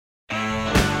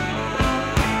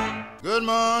Good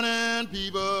morning,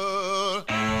 people.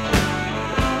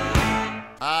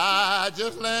 I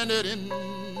just landed in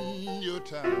your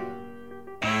town.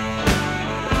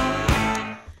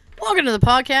 Welcome to the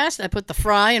podcast. I put the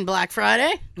fry in Black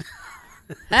Friday.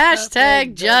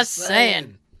 Hashtag just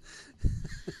saying.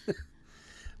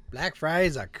 Black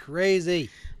Fridays are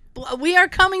crazy. We are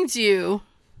coming to you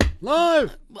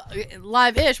Live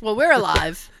live-ish. Well, we're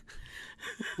alive.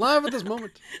 at this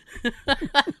moment.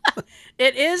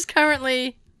 It is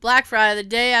currently Black Friday, the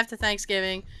day after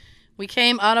Thanksgiving. We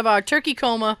came out of our turkey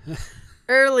coma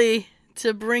early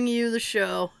to bring you the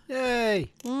show.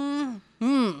 Yay.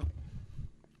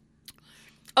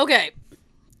 Okay.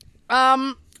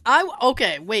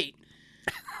 Wait.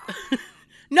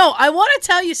 No, I want to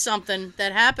tell you something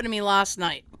that happened to me last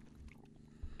night.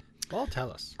 Well,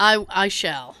 tell us. I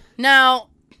shall. Now,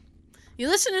 you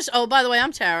listen to this. Oh, by the way,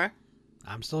 I'm Tara.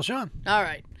 I'm still Sean. All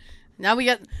right. Now we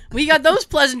got those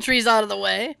pleasantries out of the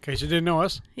way. In case you didn't know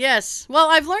us. Yes. Well,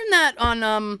 I've learned that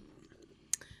on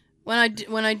when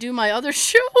I do my other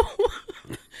show.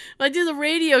 I do the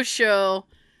radio show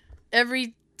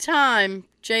every time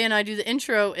Jay and I do the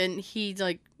intro, and he's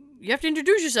like, "You have to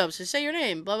introduce yourself, so say your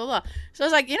name, blah blah blah." So I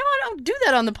was like, "You know what? I don't do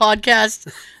that on the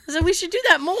podcast." I said we should do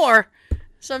that more.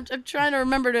 So I'm trying to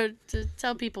remember to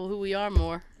tell people who we are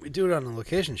more. We do it on the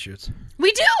location shoots.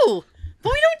 We do,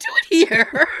 but we don't do it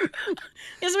here.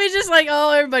 Because we just like,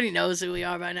 oh, everybody knows who we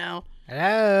are by now.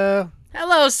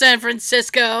 Hello, San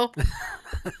Francisco.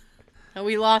 Oh,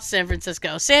 we lost San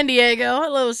Francisco. San Diego.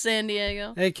 Hello, San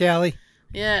Diego. Hey, Callie.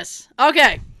 Yes.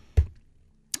 Okay.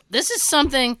 This is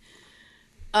something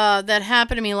that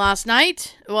happened to me last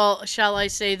night. Well, shall I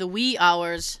say the wee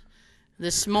hours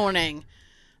this morning.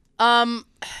 I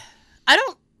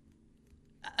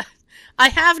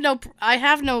have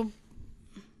no.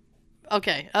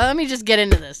 Okay, let me just get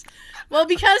into this. Well,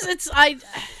 because I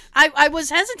was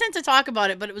hesitant to talk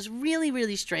about it, but it was really,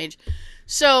 really strange.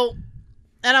 So,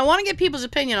 and I want to get people's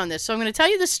opinion on this. So I'm going to tell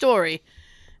you the story,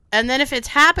 and then if it's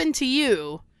happened to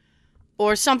you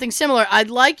or something similar, I'd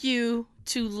like you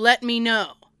to let me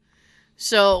know.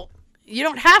 So you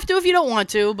don't have to if you don't want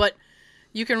to, but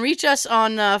you can reach us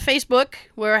on Facebook.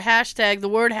 We're the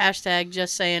word hashtag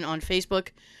just saying on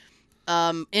Facebook,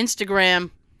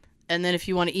 Instagram, and then if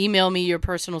you want to email me your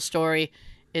personal story,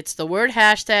 it's the word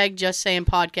hashtag just saying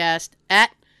podcast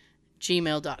at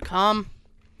gmail.com.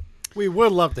 We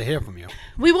would love to hear from you.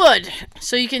 We would.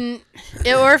 So you can,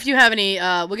 or if you have any,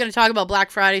 we're going to talk about Black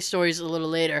Friday stories a little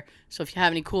later. So if you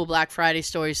have any cool Black Friday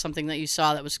stories, something that you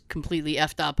saw that was completely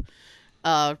effed up,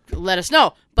 let us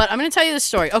know. But I'm going to tell you this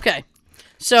story. Okay.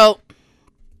 So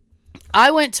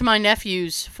I went to my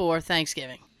nephew's for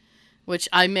Thanksgiving, which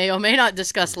I may or may not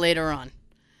discuss later on.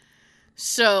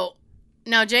 So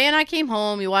now Jay and I came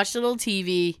home. We watched a little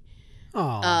TV.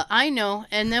 I know.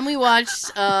 And then we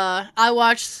watched, I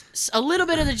watched a little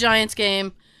bit of the Giants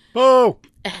game. Boo!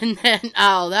 And then,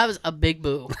 that was a big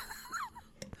boo.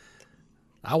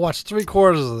 I watched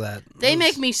 3/4 of that. They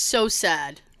make me so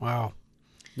sad. Wow.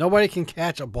 Nobody can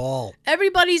catch a ball.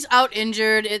 Everybody's out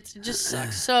injured. It just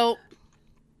sucks. So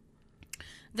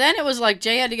then it was like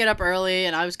Jay had to get up early,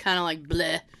 and I was kind of like,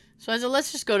 bleh. So I said,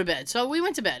 let's just go to bed. So we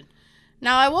went to bed.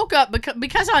 Now I woke up,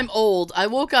 because I'm old, I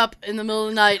woke up in the middle of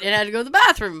the night and had to go to the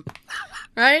bathroom.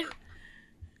 Right?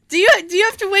 Do you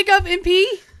have to wake up and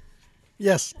pee?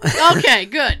 Yes. Okay,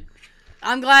 good.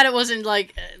 I'm glad it wasn't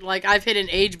like I've hit an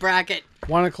age bracket.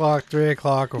 1 o'clock, 3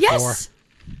 o'clock, or 4.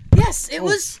 Yes, it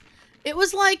was. It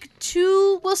was like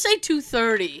 2. We'll say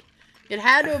 2:30. It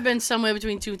had to have been somewhere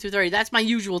between 2 and 2:30. That's my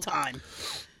usual time.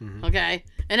 Mm-hmm. Okay,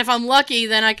 and if I'm lucky,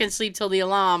 then I can sleep till the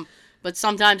alarm. But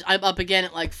sometimes I'm up again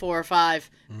at like 4 or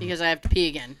 5 because I have to pee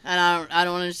again, and I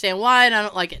don't understand why, and I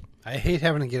don't like it. I hate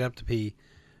having to get up to pee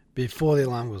before the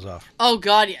alarm goes off. Oh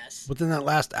God, yes. Within that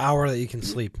last hour that you can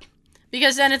sleep.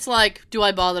 Because then it's like, do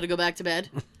I bother to go back to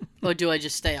bed, or do I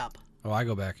just stay up? Oh, I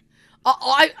go back.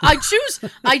 I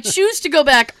choose to go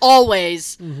back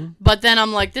always, but then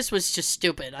I'm like, this was just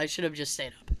stupid. I should have just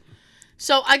stayed up.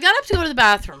 So I got up to go to the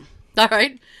bathroom. All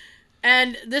right.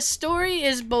 And this story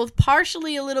is both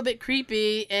partially a little bit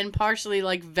creepy and partially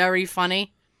like very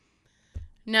funny.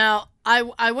 Now,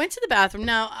 I went to the bathroom.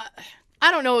 Now, I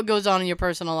don't know what goes on in your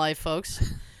personal life,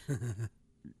 folks.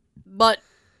 But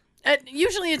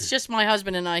usually it's just my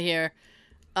husband and I here.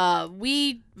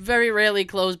 We very rarely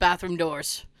close bathroom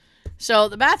doors. So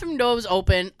the bathroom door was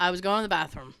open. I was going to the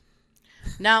bathroom.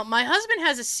 Now, my husband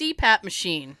has a CPAP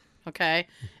machine, okay?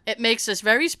 It makes this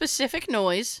very specific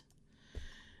noise.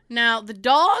 Now, the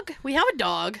dog, we have a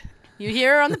dog. You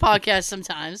hear her on the podcast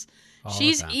sometimes.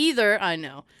 She's either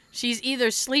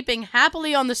sleeping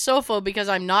happily on the sofa because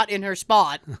I'm not in her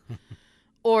spot,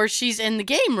 or she's in the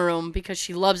game room because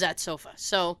she loves that sofa.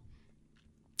 So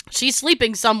she's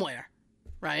sleeping somewhere,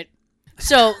 right?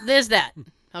 So there's that.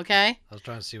 Okay. I was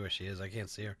trying to see where she is. I can't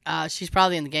see her. She's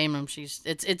probably in the game room.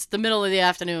 It's the middle of the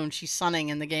afternoon. She's sunning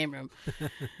in the game room.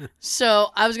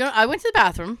 So I went to the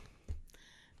bathroom.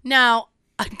 Now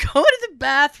I go to the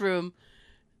bathroom.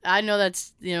 I know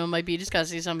that's might be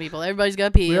disgusting to some people. Everybody's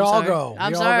got to pee. We I'm all sorry. go.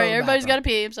 I'm We all sorry. go to the Everybody's got to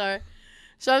bathroom. pee. I'm sorry.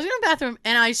 So I was in the bathroom,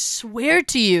 and I swear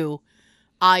to you,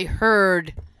 I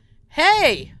heard,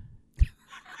 "Hey,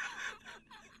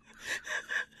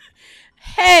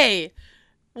 hey,"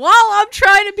 while I'm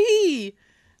trying to pee,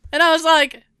 and I was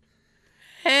like,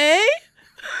 "Hey,"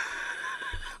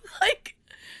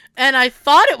 and I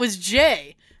thought it was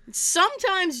Jay.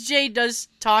 Sometimes Jay does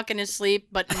talk in his sleep,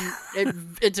 but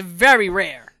it's very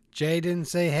rare. Jay didn't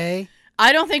say hey.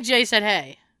 I don't think Jay said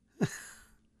hey.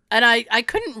 And I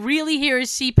couldn't really hear his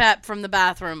CPAP from the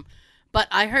bathroom, but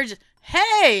I heard just,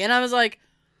 hey, and I was like,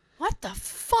 what the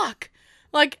fuck?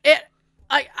 Like,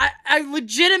 I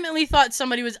legitimately thought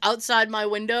somebody was outside my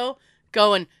window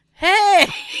going, hey.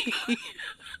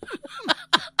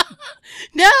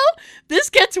 Now, this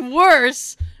gets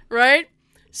worse, right?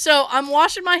 So I'm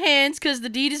washing my hands because the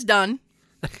deed is done.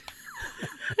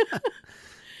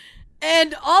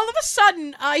 And all of a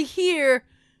sudden, I hear,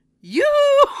 you.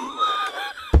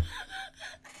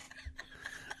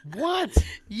 What?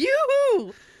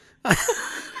 You. I'm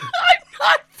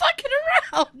not fucking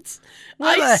around.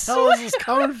 Where the hell swear. is this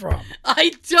coming from?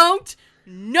 I don't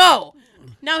know.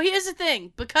 Now, here's the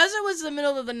thing. Because it was the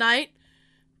middle of the night,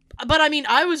 but I mean,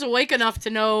 I was awake enough to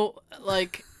know,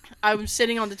 like, I was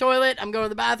sitting on the toilet, I'm going to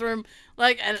the bathroom,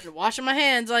 like, and washing my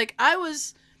hands. Like, I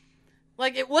was,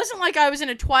 like, it wasn't like I was in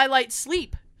a twilight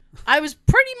sleep. I was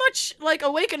pretty much, like,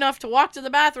 awake enough to walk to the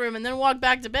bathroom and then walk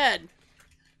back to bed.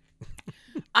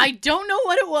 I don't know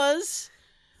what it was.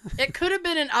 It could have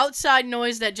been an outside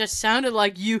noise that just sounded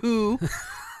like yoo-hoo.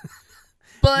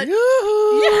 But,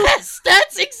 Yoo-hoo. yes,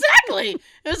 that's exactly.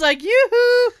 It was like,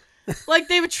 yoo-hoo. Like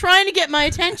they were trying to get my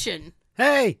attention.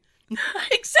 Hey,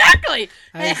 Exactly.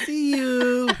 I see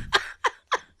you.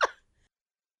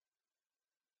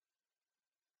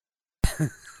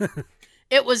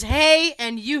 It was hey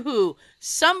and yoo-hoo.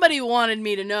 Somebody wanted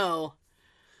me to know.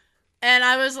 And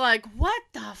I was like, what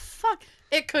the fuck?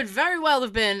 It could very well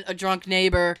have been a drunk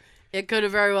neighbor. It could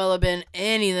have very well have been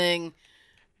anything.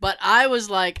 But I was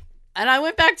like, and I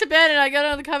went back to bed and I got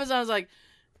on the covers and I was like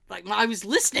I was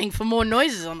listening for more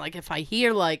noises. I'm like, if I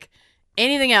hear like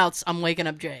anything else, I'm waking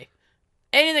up Jay.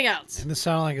 Anything else? Didn't it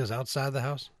sound like it was outside the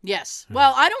house? Yes.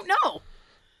 Well, I don't know.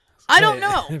 I don't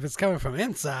know. If it's coming from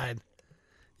inside,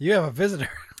 you have a visitor.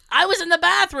 I was in the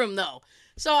bathroom, though.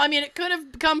 So, I mean, it could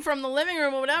have come from the living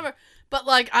room or whatever. But,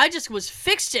 like, I just was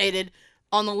fixated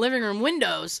on the living room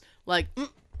windows. Like,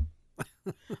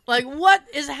 like, what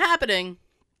is happening?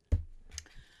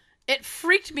 It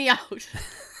freaked me out.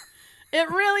 It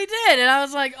really did. And I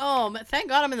was like, oh, thank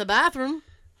God I'm in the bathroom.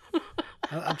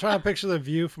 I'm trying to picture the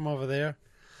view from over there.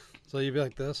 So you'd be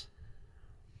like this.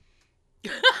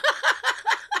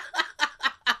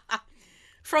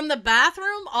 From the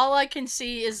bathroom, all I can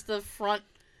see is the front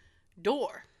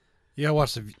door. You gotta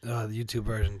watch the YouTube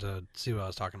version to see what I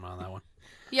was talking about on that one.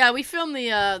 Yeah, we filmed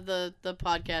the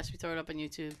podcast. We throw it up on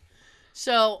YouTube.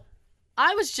 So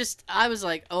I was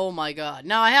like, oh my God.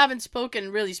 Now I haven't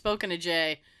really spoken to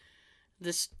Jay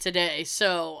today,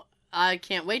 so I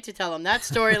can't wait to tell him that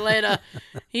story later.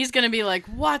 He's gonna be like,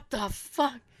 what the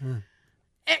fuck?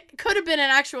 It could have been an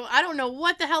actual, I don't know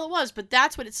what the hell it was, but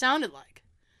that's what it sounded like.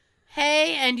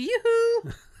 Hey and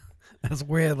yoo-hoo. That's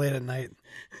weird late at night.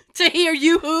 To hear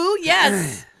yoo-hoo?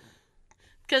 Yes.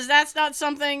 Because that's not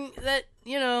something that,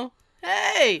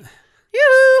 hey,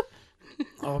 yoo-hoo.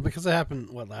 Oh, because it happened,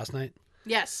 last night?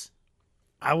 Yes.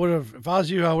 I would have, if I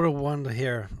was you, I would have wanted to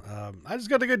hear, I just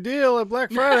got a good deal at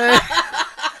Black Friday.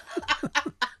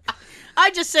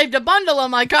 I just saved a bundle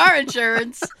on my car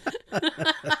insurance.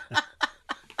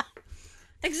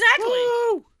 Exactly.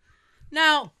 Woo!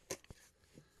 Now,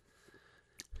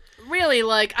 really,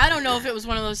 like, I don't know if it was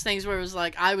one of those things where it was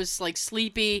like I was like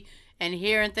sleepy and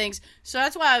hearing things. So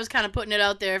that's why I was kind of putting it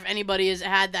out there. If anybody has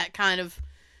had that kind of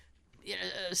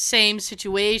same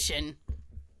situation,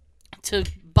 to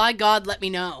by God let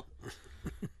me know,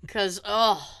 because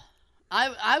I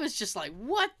was just like,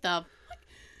 what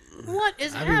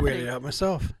is I'd be happening? weirded out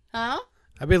myself. Huh?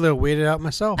 I'd be a little weirded out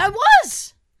myself. I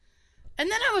was. And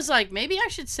then I was like, maybe I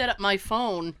should set up my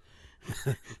phone,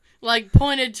 like,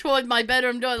 pointed toward my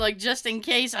bedroom door, like, just in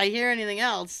case I hear anything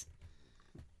else.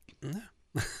 No.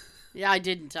 Yeah, I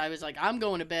didn't. I was like, I'm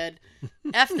going to bed.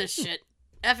 F this shit.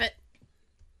 F it.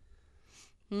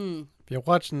 If If you're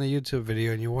watching the YouTube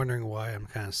video and you're wondering why I'm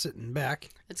kind of sitting back,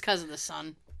 It's because of the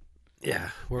sun. yeah,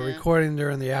 we're Yeah. recording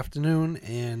during the afternoon,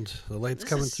 and the light's This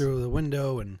coming is- through the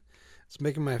window, and it's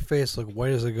making my face look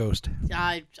white as a ghost.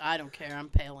 I don't care. I'm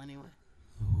pale anyway.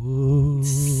 Ooh.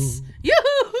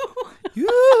 Yoo-hoo!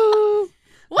 Yoo.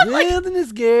 What, like,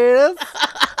 Wilderness girls.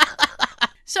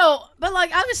 so, but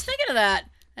like, I was thinking of that,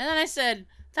 and then I said,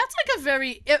 that's like a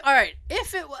very, all right,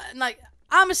 if it was, like,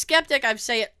 I'm a skeptic, I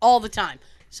say it all the time,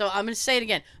 so I'm going to say it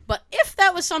again, but if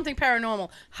that was something paranormal,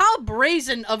 how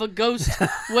brazen of a ghost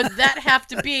would that have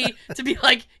to be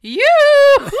like, you?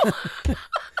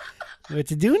 What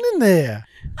you doing in there?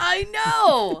 I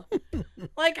know.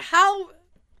 Like, how,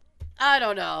 I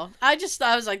don't know. I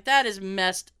was like, that is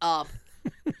messed up.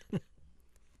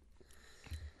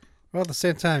 Well, at the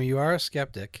same time, you are a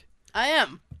skeptic. I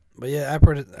am. But yeah,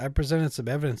 I presented some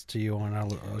evidence to you on our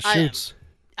I am. shoots.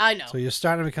 I know. So you're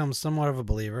starting to become somewhat of a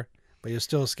believer, but you're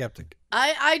still a skeptic.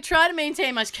 I try to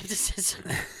maintain my skepticism,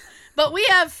 but we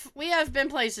have been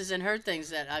places and heard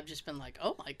things that I've just been like,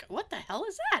 oh my god, what the hell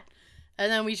is that?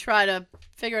 And then we try to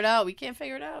figure it out. We can't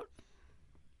figure it out.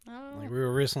 Like we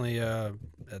were recently at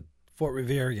Fort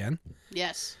Revere again.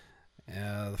 Yes.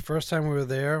 The first time we were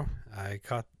there, I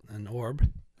caught an orb.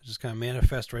 It just kind of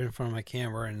manifested right in front of my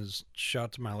camera and just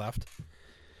shot to my left.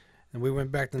 And we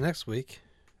went back the next week,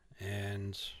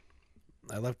 and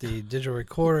I left the digital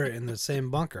recorder in the same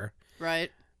bunker.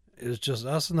 Right. It was just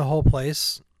us in the whole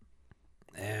place,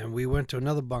 and we went to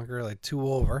another bunker, like 2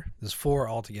 over. There's 4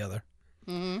 altogether.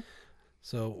 Mm-hmm.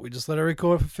 So we just let it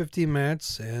record for 15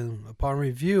 minutes, and upon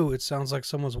review, it sounds like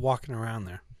someone's walking around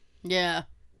there. Yeah.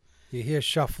 You hear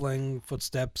shuffling,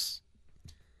 footsteps.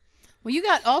 Well, you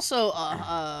got also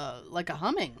like a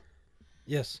humming.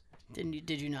 Yes.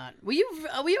 Did you not? Were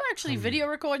you actually video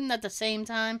recording at the same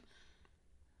time?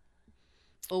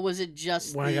 Or was it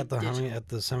just When I got the digital? humming at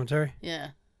the cemetery, Yeah.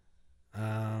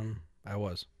 I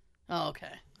was. Oh,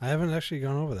 okay. I haven't actually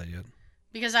gone over that yet.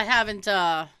 Because I haven't.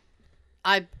 I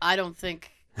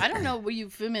don't know. Were you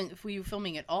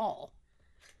filming at all?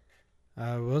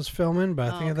 I was filming,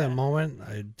 but I think at that okay. moment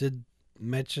I did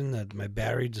mention that my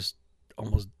battery just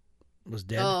almost was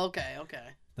dead. Oh, okay.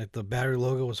 Like the battery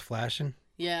logo was flashing.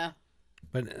 Yeah.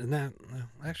 But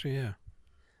actually, yeah.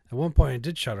 At one point, it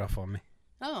did shut off on me.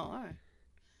 Oh, all right.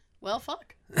 Well,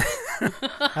 fuck.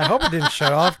 I hope it didn't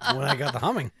shut off when I got the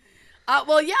humming.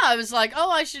 Well, yeah. I was like,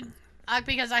 oh, I should,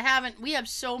 because I haven't. We have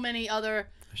so many I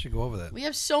should go over that. We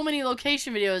have so many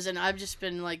location videos, and I've just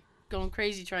been like going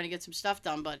crazy trying to get some stuff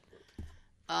done. But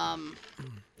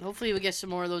hopefully we get some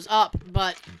more of those up.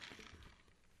 But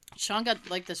Sean got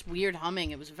like this weird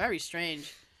humming. It was very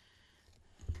strange.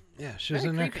 Yeah, she was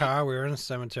Very in her creepy. car. We were in a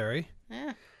cemetery.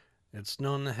 Yeah. It's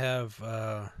known to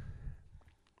have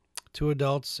 2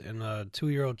 adults and a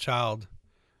 2-year-old child.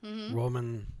 Mm-hmm.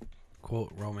 Roman,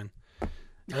 quote, Roman.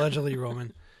 Allegedly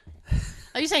Roman.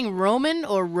 Are you saying Roman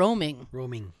or roaming?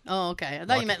 Roaming. Oh, okay. I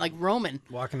thought you meant like Roman.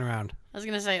 Walking around. I was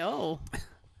gonna say, oh.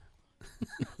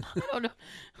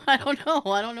 I don't know.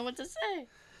 I don't know what to say.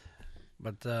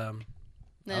 But Yeah.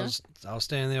 I was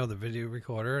standing there with the video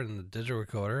recorder and the digital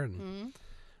recorder and Mm-hmm.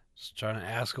 just trying to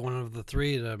ask one of the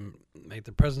 3 to make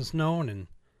the presence known, and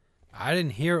I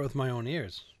didn't hear it with my own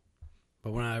ears.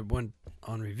 But when I went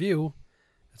on review,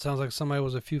 it sounds like somebody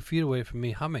was a few feet away from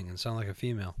me humming and sounded like a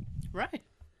female. Right.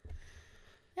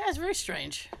 Yeah, it's very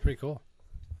strange. Pretty cool.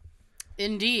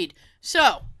 Indeed.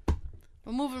 So,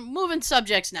 we're moving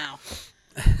subjects now.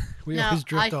 We Now, always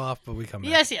drift off, but we come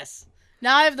back. Yes.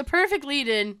 Now I have the perfect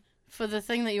lead-in for the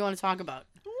thing that you want to talk about,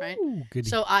 right? Ooh, goody.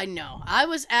 So I know I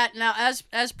was at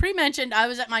as pre-mentioned, I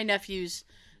was at my nephew's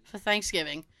for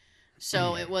Thanksgiving.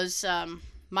 So it was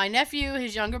my nephew,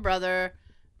 his younger brother,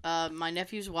 my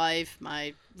nephew's wife,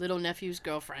 my little nephew's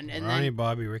girlfriend, and Ronnie, then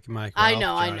Bobby, Ricky, Mike. I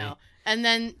Ralph, know, and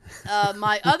then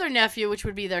my other nephew, which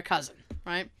would be their cousin,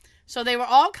 right? So they were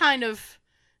all kind of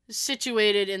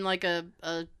situated in like a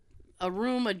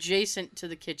room adjacent to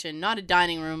the kitchen, not a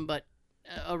dining room, but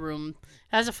a room.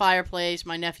 It has a fireplace.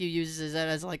 My nephew uses it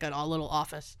as like a little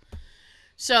office.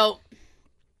 So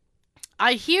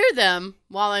I hear them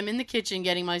while I'm in the kitchen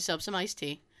getting myself some iced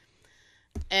tea.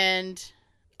 And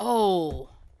no,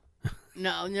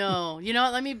 you know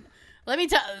what? Let me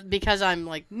tell, because I'm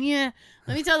like, yeah.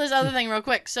 Let me tell this other thing real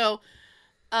quick. So,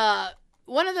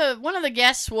 one of the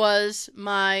guests was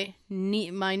my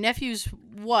nephew's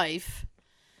wife,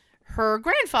 her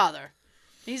grandfather.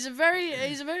 He's a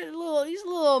little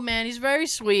old man. He's very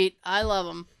sweet. I love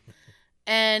him.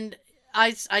 And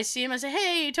I see him. I say,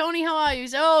 "Hey, Tony, how are you?" He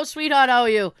said, "Oh, sweetheart, how are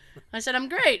you?" I said, "I'm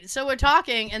great." So we're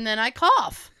talking, and then I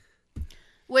cough.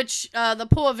 which the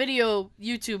poor video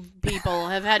YouTube people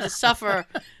have had to suffer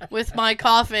with my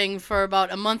coughing for about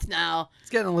a month now. It's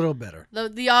getting a little better.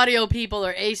 The audio people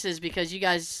are aces because you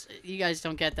guys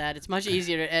don't get that. It's much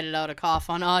easier to edit out a cough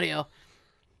on audio.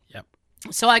 Yep.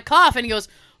 So I cough and he goes,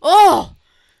 "Oh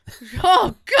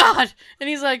God!" And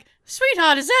he's like,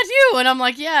 "Sweetheart, is that you?" And I'm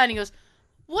like, "Yeah." And he goes,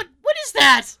 "What is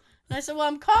that?" And I said, "Well,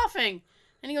 I'm coughing."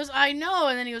 And he goes, "I know."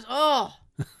 And then he goes, "Oh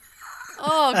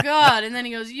God." And then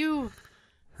he goes, You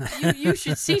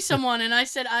should see someone. And I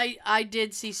said, I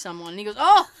did see someone. And he goes,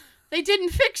 "Oh, they didn't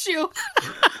fix you."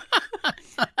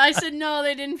 I said, "No,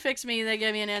 they didn't fix me. They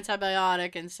gave me an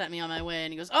antibiotic and sent me on my way."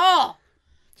 And he goes, "Oh."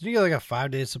 Did you get like a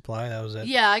 5-day supply? That was it?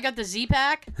 Yeah, I got the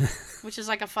Z-Pack, which is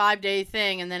like a 5-day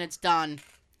thing, and then it's done.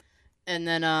 And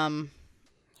then,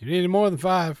 You needed more than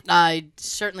 5. I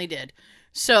certainly did.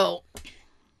 So,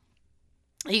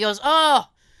 he goes, "Oh."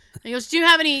 He goes, Do you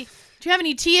have any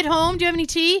tea at home? Do you have any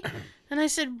tea?" And I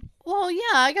said, "Well,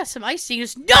 yeah, I got some iced tea." He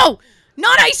goes, "No,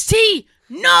 not iced tea.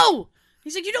 No."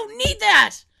 He's like, "You don't need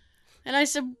that." And I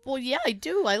said, "Well, yeah, I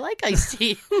do. I like iced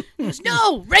tea." He goes,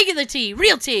 "No, regular tea,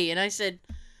 real tea." And I said,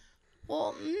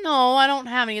 "Well, no, I don't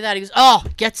have any of that." He goes, "Oh,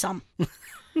 get some."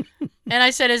 And I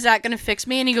said, "Is that going to fix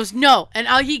me?" And he goes, "No." And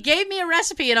he gave me a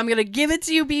recipe, and I'm going to give it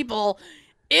to you people.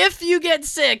 If you get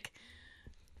sick,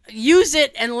 use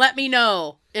it and let me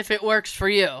know if it works for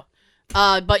you.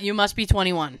 But you must be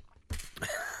 21.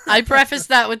 I prefaced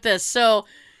that with this. So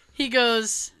he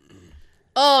goes,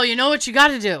 "Oh, you know what you got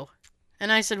to do?"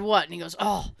 And I said, "What?" And he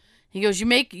goes, "You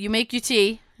make your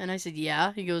tea." And I said,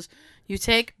 "Yeah." He goes, "You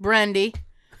take brandy."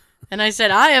 And I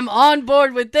said, "I am on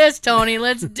board with this, Tony.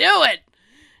 Let's do it."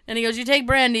 And he goes, "You take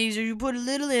brandy, so you put a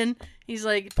little in." He's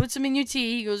like, "Put some in your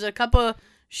tea." He goes, "A cup of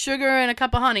sugar and a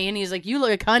cup of honey." And he's like, "You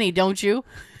look like honey, don't you?"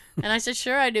 And I said,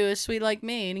 "Sure I do. It's sweet like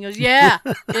me." And he goes, "Yeah,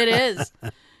 it is."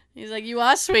 He's like, "You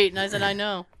are sweet." And I said, "I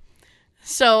know."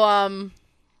 So,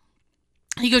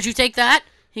 he goes, "You take that?"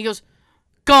 He goes,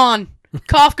 "Gone.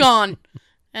 Cough gone."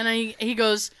 And he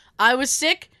goes, "I was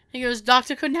sick." He goes,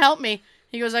 "Doctor couldn't help me."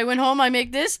 He goes, "I went home, I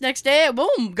make this, next day,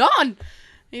 boom, gone."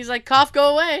 He's like, "Cough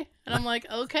go away." And I'm like,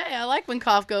 "Okay, I like when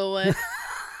cough go away."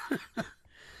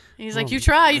 He's like, you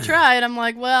try. And I'm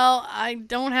like, "Well, I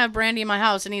don't have brandy in my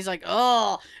house." And he's like,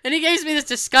 "Oh." And he gives me this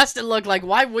disgusted look like,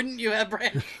 "Why wouldn't you have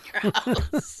brandy in your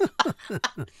house?"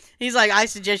 He's like, "I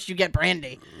suggest you get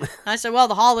brandy." And I said, "Well,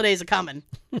 the holidays are coming,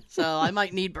 so I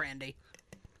might need brandy."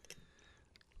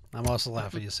 I'm also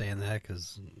laughing at you saying that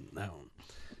because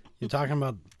you're talking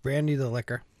about Brandy the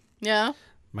liquor. Yeah.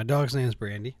 My dog's name is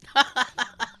Brandy.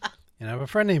 And I have a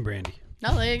friend named Brandy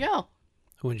No, there you go.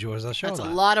 who enjoys our show. That's a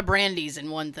lot of brandies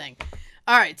in one thing.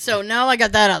 All right, so now I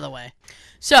got that out of the way.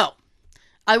 So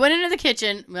I went into the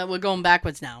kitchen. Well, we're going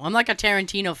backwards now. I'm like a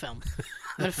Tarantino film. I'm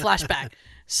going to flashback.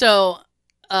 So,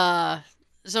 I'm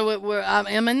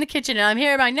in the kitchen, and I'm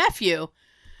here with my nephew.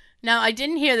 Now, I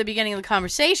didn't hear the beginning of the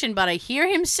conversation, but I hear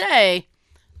him say,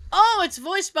 "Oh, it's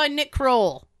voiced by Nick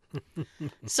Kroll."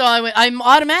 So I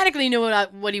automatically knew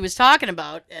what he was talking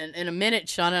about, and in a minute,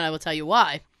 Sean and I will tell you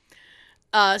why.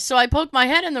 So I poked my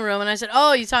head in the room, and I said,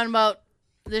 "Oh, you talking about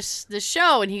this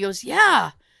show?" And he goes,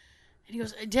 "Yeah." And he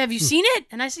goes, "Have you seen it?"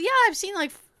 And I said, "Yeah, I've seen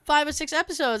like 5 or 6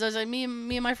 episodes." I was like, me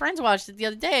and my friends watched it the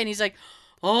other day, and he's like,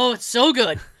 "Oh, it's so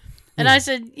good." And I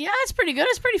said, "Yeah, it's pretty good.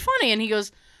 It's pretty funny." And he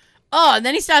goes, "Oh," and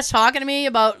then he starts talking to me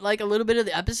about like a little bit of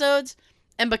the episodes.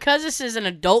 And because this is an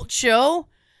adult show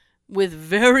with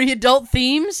very adult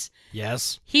themes,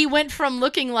 Yes. he went from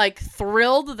looking like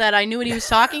thrilled that I knew what he was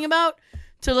talking about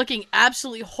to looking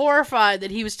absolutely horrified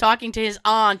that he was talking to his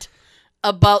aunt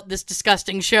about this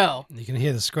disgusting show. You can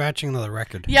hear the scratching of the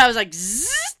record. Yeah, I was like,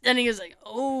 Zzz! And he was like,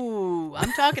 "Oh,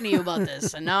 I'm talking to you about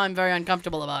this." And now I'm very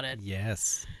uncomfortable about it.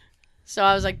 Yes. So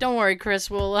I was like, "Don't worry, Chris.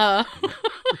 We'll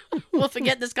we'll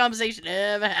forget this conversation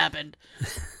ever happened."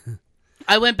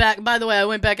 I went back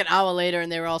an hour later,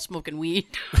 and they were all smoking weed.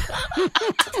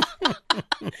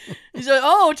 He's like,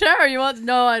 "Oh, Tara, you want..."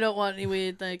 "No, I don't want any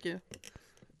weed. Thank you."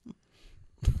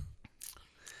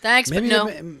 Thanks, Maybe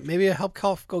but no. Maybe a help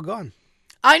cough go gone.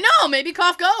 I know. Maybe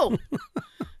cough go.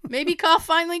 Maybe cough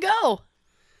finally go.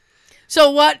 So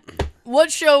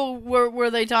what show were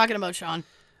they talking about, Sean?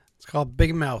 It's called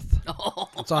Big Mouth. Oh.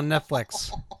 It's on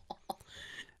Netflix.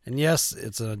 And yes,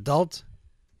 it's an adult,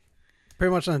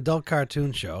 pretty much an adult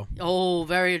cartoon show. Oh,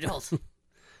 very adult.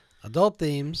 Adult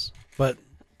themes, but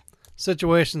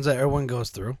situations that everyone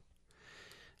goes through.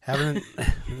 It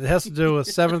has to do with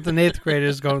 7th and 8th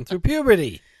graders going through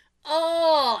puberty.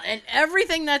 Oh, and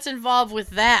everything that's involved with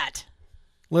that.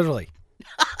 Literally.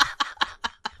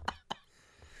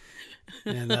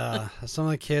 And some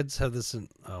of the kids have this.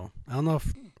 I don't know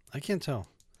if I can't tell.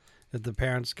 if the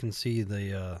parents can see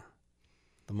the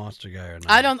monster guy or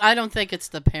not. I don't think it's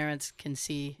the parents can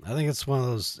see. I think it's one of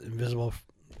those invisible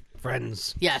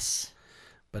friends. Yes.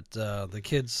 But the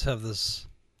kids have this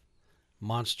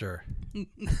monster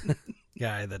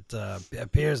guy that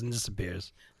appears and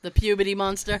disappears. The puberty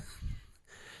monster.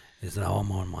 It's a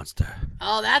hormone monster.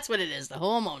 Oh, that's what it is. The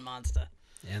hormone monster.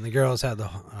 And the girls have the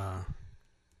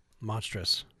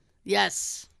monstrous.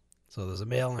 Yes. So there's a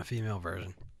male and a female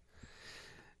version.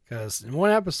 Because in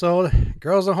one episode,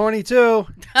 girls are horny too.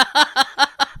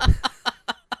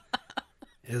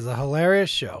 It is a hilarious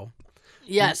show.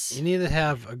 Yes. You need to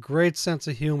have a great sense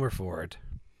of humor for it.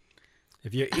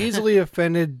 If you're easily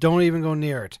offended, don't even go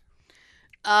near it.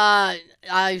 I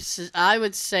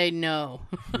would say no.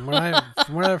 From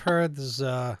what I've heard, there's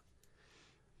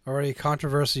already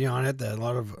controversy on it that a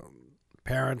lot of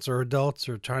parents or adults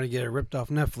are trying to get it ripped off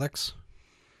Netflix.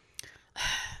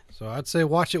 So I'd say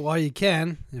watch it while you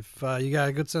can, if you got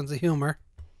a good sense of humor.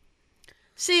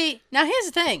 See, now here's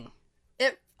the thing.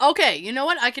 Okay, you know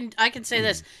what? I can say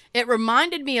this. It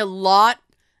reminded me a lot,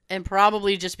 and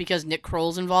probably just because Nick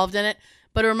Kroll's involved in it,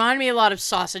 but it reminded me a lot of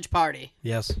Sausage Party.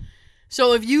 Yes.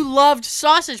 So if you loved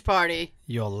Sausage Party,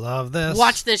 You'll love this.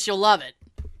 watch this, you'll love it.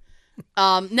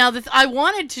 Now, I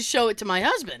wanted to show it to my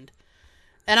husband,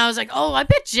 and I was like, oh, I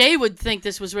bet Jay would think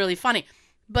this was really funny.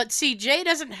 But see, Jay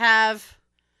doesn't have,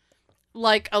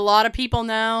 like a lot of people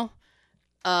now,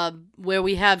 where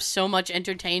we have so much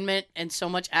entertainment and so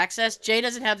much access. Jay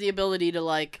doesn't have the ability to,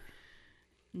 like,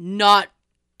 not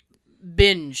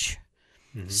binge.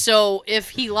 Mm-hmm. So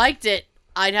if he liked it,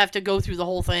 I'd have to go through the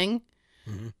whole thing.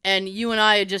 Mm-hmm. And you and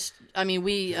I had just, I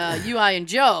and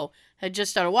Joe had just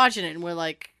started watching it, and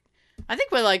I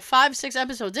think we're like 5-6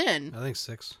 episodes in. I think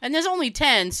 6. And there's only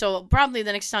 10, so probably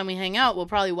the next time we hang out, we'll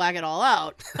probably whack it all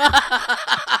out.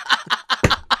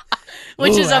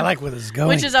 I like where this is going.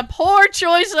 Which is a poor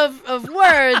choice of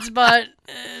words, but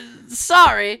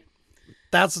sorry.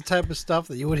 That's the type of stuff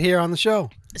that you would hear on the show.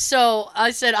 So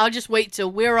I said, I'll just wait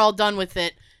till we're all done with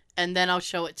it, and then I'll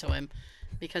show it to him,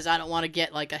 because I don't want to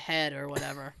get, like, ahead or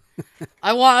whatever.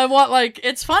 I want, like,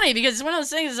 it's funny, because it's one of those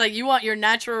things, like, you want your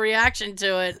natural reaction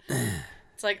to it.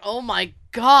 It's like, oh my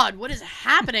God, what is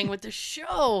happening with the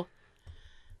show?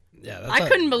 Yeah, I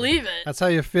couldn't believe it. That's how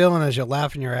you're feeling as you're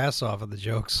laughing your ass off at the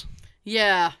jokes.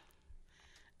 Yeah.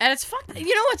 And it's fun.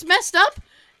 You know what's messed up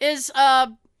is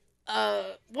one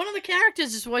of the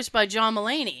characters is voiced by John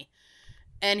Mulaney,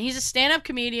 and he's a stand-up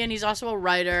comedian. He's also a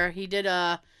writer. He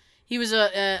was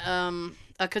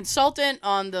a consultant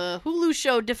on the Hulu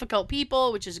show Difficult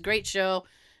People, which is a great show,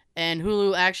 and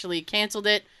Hulu actually canceled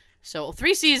it. So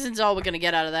 3 seasons all we're gonna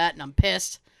get out of that, and I'm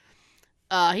pissed.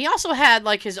 He also had,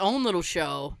 like, his own little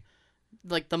show,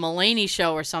 like the Mulaney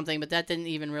Show or something, but that didn't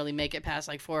even really make it past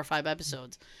like 4 or 5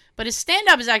 episodes. But his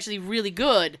stand-up is actually really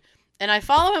good, and I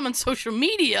follow him on social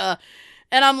media,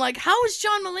 and I'm like, how is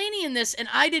John Mulaney in this? And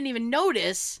I didn't even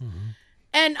notice. Mm-hmm.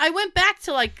 And I went back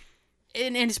to, like,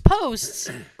 in his posts,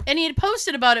 and he had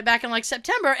posted about it back in, like,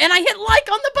 September, and I hit like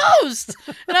on the post!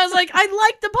 And I was like, I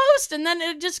liked the post, and then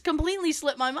it just completely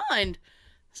slipped my mind.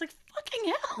 I was like,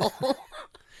 fucking hell.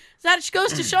 That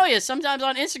goes to show you, sometimes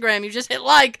on Instagram, you just hit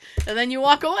like, and then you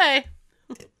walk away.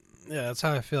 Yeah, that's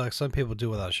how I feel like some people do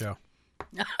with our show.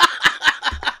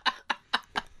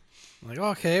 Like,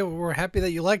 okay, well, we're happy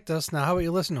that you liked us. Now, how about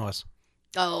you listen to us?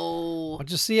 Oh. Well,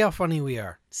 just see how funny we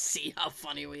are. See how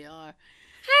funny we are.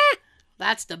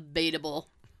 That's debatable.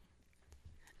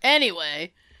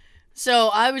 Anyway, so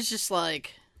I was just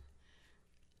like,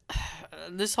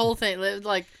 this whole thing,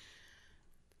 like,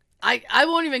 I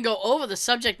won't even go over the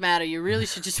subject matter. You really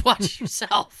should just watch it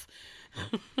yourself.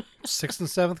 6th and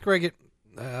 7th grade,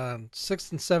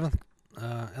 6th and 7th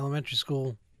elementary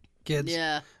school kids.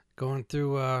 Yeah. Going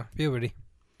through puberty.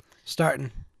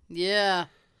 Starting. Yeah.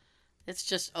 It's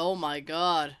just, oh my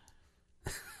God.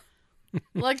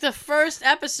 Like the first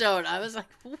episode, I was like,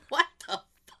 what the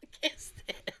fuck is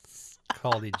this?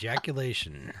 Called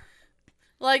ejaculation.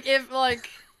 Like,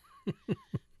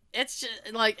 it's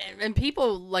just, like, and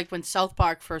people, like, when South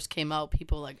Park first came out,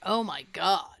 people were like, oh my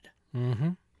God. Mm-hmm.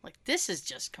 Like, this is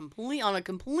just on a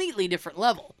completely different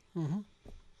level. Mm-hmm.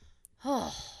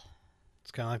 Oh.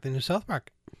 It's kind of like the new South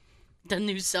Park. The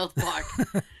new South Park.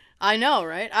 I know,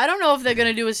 right? I don't know if they're going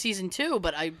to do a season 2,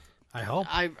 but I hope.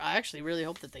 I actually really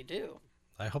hope that they do.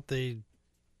 I hope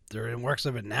they're in works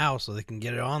of it now so they can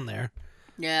get it on there.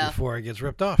 Yeah. Before it gets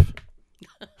ripped off.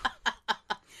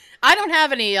 I don't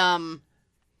have any,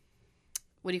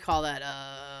 what do you call that?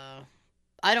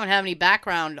 I don't have any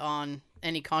background on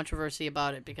any controversy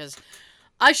about it because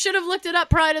I should have looked it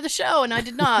up prior to the show and I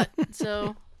did not.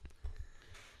 So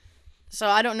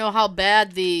I don't know how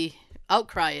bad the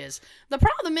outcry is. The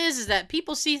problem is that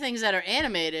people see things that are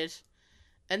animated,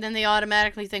 and then they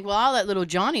automatically think, well, I'll let little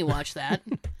Johnny watch that.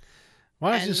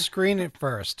 Why don't you screen it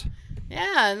first?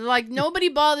 Yeah, like nobody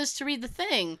bothers to read the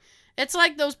thing. It's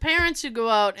like those parents who go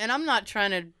out, and I'm not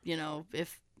trying to,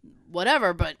 if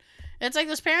whatever, but it's like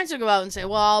those parents who go out and say,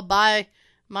 well, I'll buy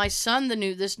my son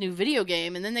this new video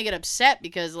game, and then they get upset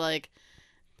because, like,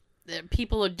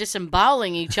 people are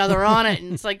disemboweling each other on it,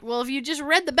 and it's like, well, if you just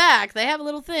read the back, they have a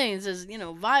little thing that says,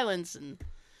 violence, and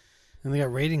they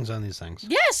got ratings on these things.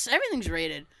 Yes, everything's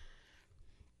rated.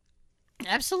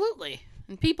 Absolutely.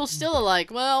 And people still are like,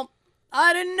 well,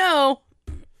 I didn't know.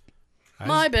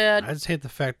 My bad. I just hate the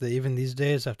fact that even these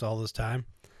days, after all this time,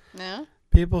 Yeah.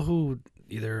 people who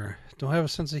either don't have a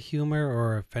sense of humor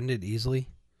or are offended easily,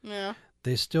 Yeah.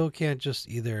 they still can't just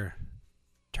either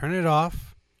turn it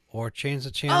off or change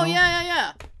the channel. Oh,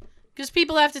 yeah. Because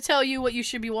people have to tell you what you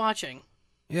should be watching.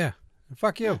 Yeah.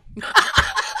 Fuck you.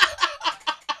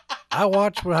 I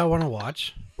watch what I want to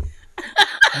watch.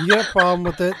 You get a problem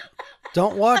with it,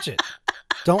 don't watch it.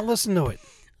 Don't listen to it.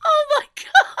 Oh, my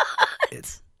God.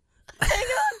 It's Hang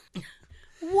on.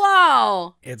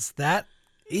 Wow. It's that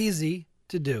easy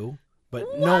to do,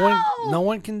 but Wow. no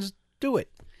one can just do it.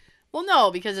 Well,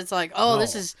 no, because it's like, No.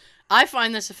 I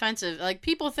find this offensive. Like,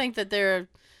 people think that their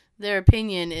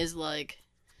opinion is like,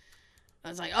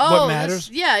 it's like, oh, What matters?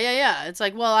 Yeah. It's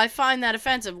like, well, I find that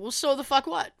offensive. Well, so the fuck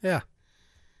what? Yeah.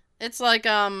 It's like,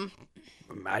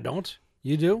 I don't.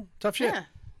 You do? Tough shit.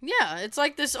 Yeah. It's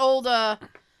like this old,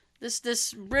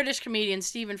 this British comedian,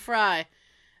 Stephen Fry,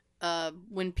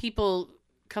 when people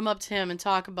come up to him and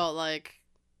talk about like,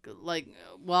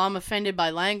 well, I'm offended by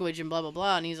language and blah, blah,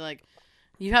 blah. And he's like,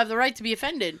 you have the right to be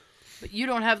offended, but you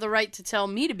don't have the right to tell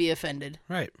me to be offended.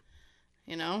 Right.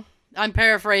 I'm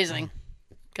paraphrasing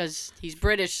because he's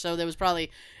British, so there was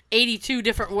probably 82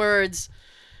 different words.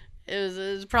 It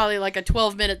was probably like a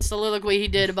 12-minute soliloquy he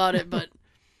did about it, but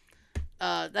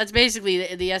that's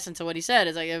basically the essence of what he said.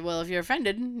 It's like, well, if you're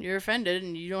offended, you're offended,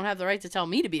 and you don't have the right to tell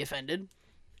me to be offended.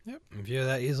 Yep. If you're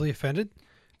that easily offended,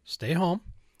 stay home.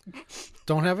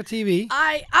 Don't have a TV.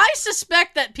 I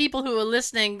suspect that people who are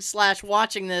listening /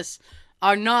 watching this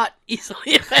are not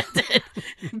easily offended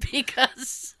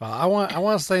because I want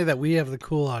to say that we have the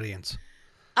cool audience.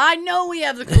 I know we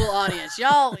have the cool audience.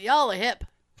 Y'all are hip.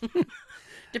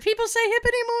 Do people say hip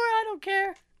anymore? I don't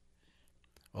care.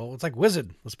 Oh, it's like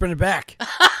Wizard. Let's bring it back.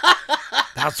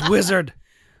 That's Wizard.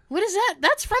 What is that?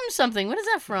 That's from something. What is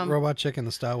that from? Robot Chicken,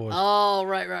 the Star Wars. Oh,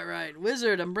 right.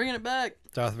 Wizard, I'm bringing it back.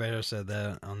 Darth Vader said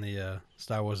that on the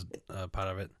Star Wars part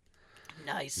of it.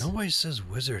 Nice. Nobody says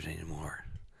Wizard anymore.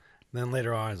 Then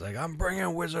later on, he's like, I'm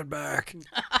bringing Wizard back.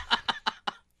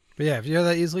 But yeah, if you're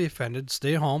that easily offended,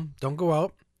 stay home. Don't go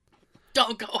out.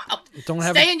 Don't go out.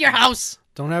 Stay in your house.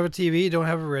 Don't have a TV. Don't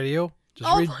have a radio. Just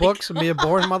Oh read my books and be a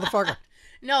boring motherfucker.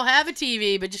 No, have a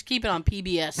TV, but just keep it on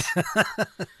PBS.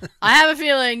 I have a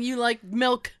feeling you like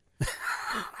milk.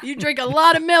 You drink a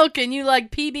lot of milk and you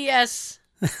like PBS.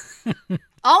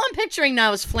 All I'm picturing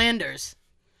now is Flanders.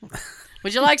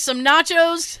 Would you like some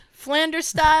nachos, Flanders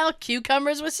style,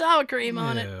 cucumbers with sour cream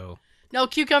on it? Ew. No,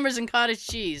 cucumbers and cottage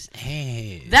cheese.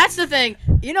 Hey. That's the thing.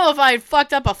 If I had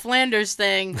fucked up a Flanders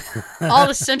thing, all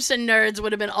the Simpson nerds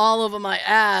would have been all over my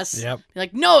ass. Yep.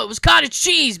 Like, no, it was cottage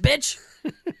cheese, bitch.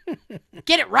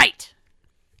 Get it right.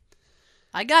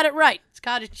 I got it right. It's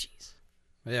cottage cheese.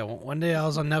 Yeah, one day I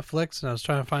was on Netflix and I was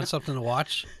trying to find something to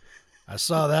watch. I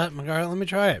saw that. I'm like, all right, let me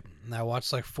try it. And I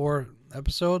watched like 4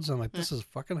 episodes. And I'm like, this is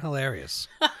fucking hilarious.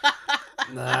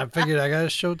 And I figured I got to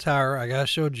show Tara. I got to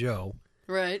show Joe.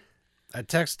 Right. I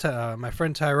text my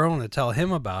friend Tyrone to tell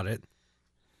him about it.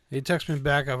 He texts me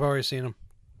back. I've already seen him.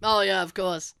 Oh, yeah, of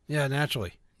course. Yeah,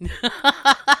 naturally.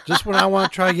 Just when I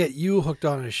want to try to get you hooked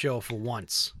on a show for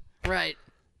once. Right.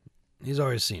 He's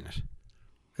already seen it.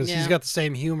 Because Yeah. he's got the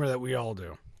same humor that we all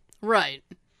do. Right.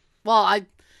 Well, I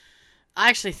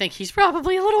actually think he's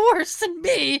probably a little worse than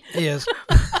me, He is.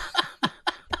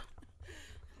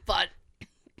 but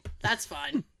that's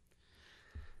fine.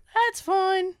 That's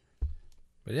fine.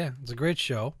 But yeah, it's a great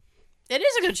show. It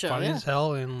is a good show, Funny yeah. as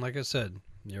hell. And like I said,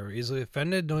 you're easily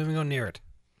offended. Don't even go near it.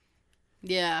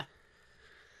 Yeah.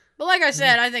 But like I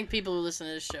said, I think people who listen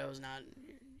to this show is not...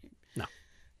 No.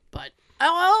 But, you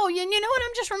know what?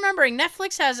 I'm just remembering.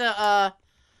 Netflix has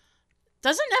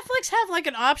doesn't Netflix have, like,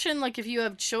 an option, like, if you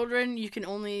have children, you can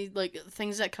only, like,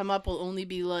 things that come up will only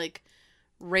be, like,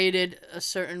 rated a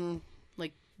certain,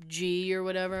 like, G or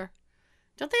whatever?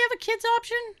 Don't they have a kids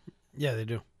option? Yeah, they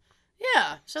do.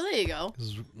 Yeah, so there you go.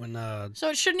 'Cause when So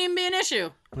it shouldn't even be an issue.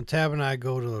 when Tab and I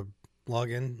go to log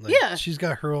in, like, Yeah. she's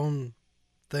got her own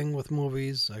thing with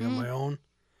movies. I got my own.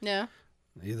 Yeah.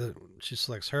 Either she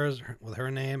selects hers with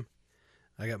her name.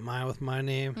 I got mine with my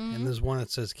name, and there's one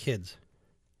that says kids.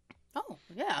 Oh,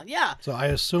 yeah, yeah. So I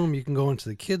assume you can go into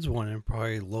the kids one and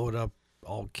probably load up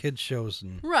all kids shows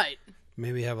and Right.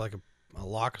 maybe have like a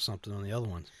lock or something on the other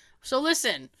ones. So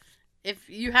listen, if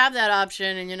you have that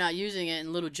option and you're not using it,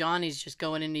 and little Johnny's just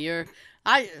going into your,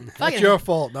 That's your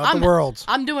fault, not the world's.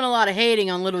 I'm doing a lot of hating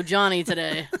on little Johnny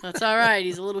today. That's all right.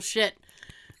 He's a little shit.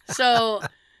 So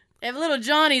if little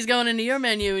Johnny's going into your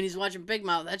menu and he's watching Big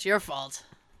Mouth, that's your fault.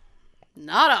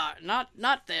 Not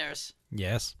theirs.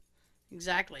 Yes.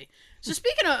 Exactly. So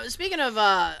speaking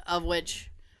of which,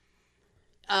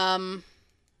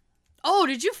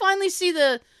 did you finally see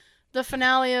the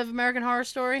finale of American Horror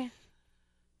Story?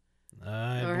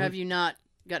 Or have you not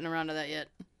gotten around to that yet?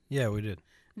 Yeah, we did.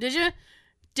 Did you?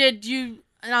 Did you?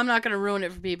 And I'm not going to ruin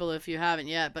it for people if you haven't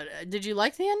yet, but did you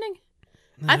like the ending?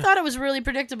 I thought it was really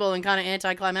predictable and kind of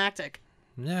anticlimactic.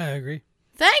 Yeah, I agree.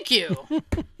 Thank you.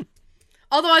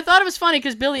 Although I thought it was funny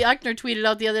because Billy Eichner tweeted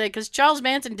out the other day, because Charles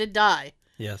Manson did die.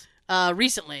 Yes.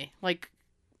 Recently, like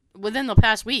within the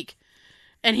past week.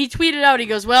 And he tweeted out, he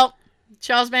goes, well,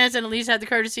 Charles Manson at least had the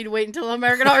courtesy to wait until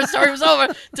American Horror Story was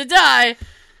over to die.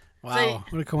 Wow,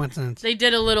 what a coincidence. They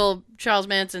did a little Charles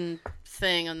Manson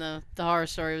thing on the Horror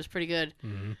Story. It was pretty good.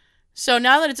 Mm-hmm. So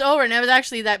now that it's over, and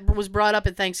that was brought up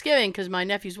at Thanksgiving because my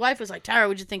nephew's wife was like, Tara,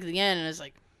 what'd you think of the end? And I was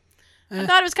like, I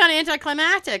thought it was kind of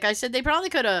anticlimactic. I said they probably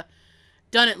could have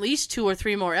done at least 2 or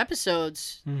 3 more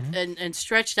episodes and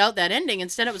stretched out that ending.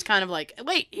 Instead, it was kind of like,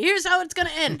 wait, here's how it's going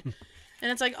to end.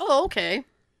 And it's like, oh, okay.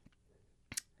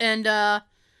 And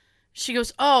she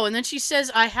goes, oh, and then she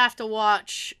says, I have to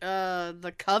watch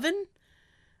the Coven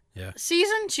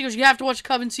season. She goes, you have to watch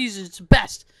Coven season. It's the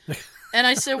best. And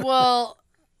I said, well,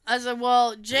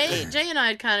 Jay and I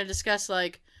had kind of discussed,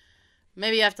 like,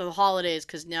 maybe after the holidays,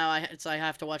 because now I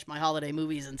have to watch my holiday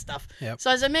movies and stuff. Yep. So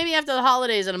I said, maybe after the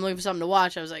holidays and I'm looking for something to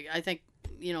watch, I was like, I think,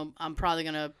 I'm probably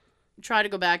going to try to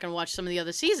go back and watch some of the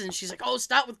other seasons. She's like, oh,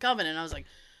 start with Coven. And I was like,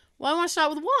 well, I want to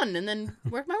start with 1 and then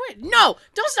work my way. No,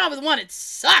 don't start with 1. It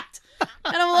sucked.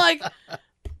 And I'm like,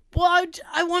 well,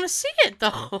 I want to see it,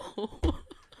 though.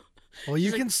 Well,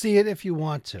 you can see it if you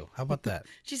want to. How about that?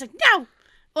 She's like, no.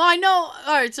 Well, I know.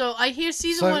 All right, so I hear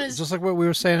season 1 is... Just like what we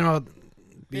were saying about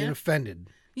being offended.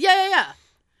 Yeah.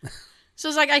 So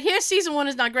it's like, I hear season 1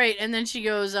 is not great, and then she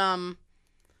goes, and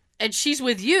she's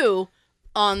with you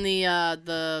on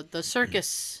the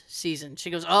circus season.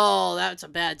 She goes, oh, that's a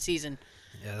bad season.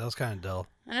 Yeah, that was kind of dull.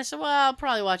 And I said, well, I'll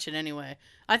probably watch it anyway.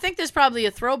 I think there's probably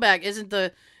a throwback. Isn't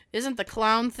the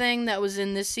clown thing that was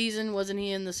in this season? Wasn't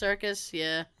he in the circus?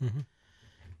 Yeah. Mm-hmm.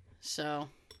 So,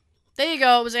 there you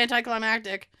go. It was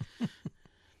anticlimactic.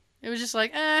 It was just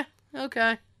like,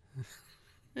 okay.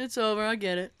 It's over. I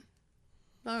get it.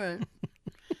 All right.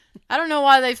 I don't know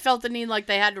why they felt the need like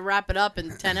they had to wrap it up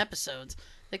in 10 episodes.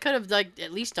 They could have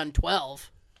at least done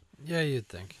 12. Yeah, you'd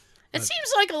think. It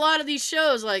seems like a lot of these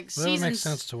shows, like seasons, makes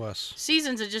sense to us.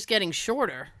 Seasons are just getting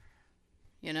shorter.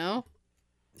 You know?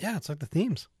 Yeah, it's like the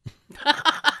themes.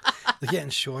 They're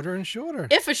getting shorter and shorter.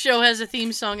 If a show has a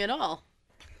theme song at all.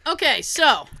 Okay, so.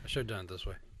 I should have done it this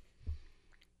way.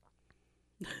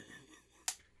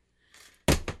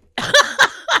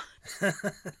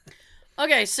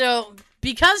 Okay, so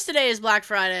because today is Black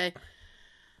Friday,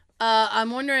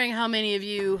 I'm wondering how many of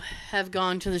you have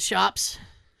gone to the shops.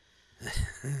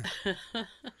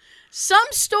 Some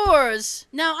stores,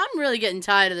 now I'm really getting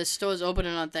tired of the stores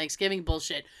opening on Thanksgiving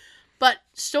bullshit, but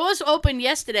stores opened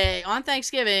yesterday on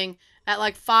Thanksgiving at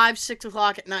like 5, 6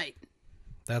 o'clock at night.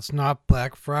 That's not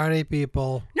Black Friday,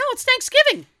 people. No, it's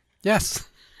Thanksgiving. Yes.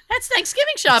 That's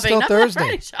Thanksgiving shopping, still not Thursday. Black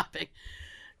Friday shopping.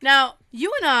 Now,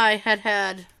 you and I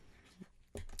had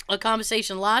a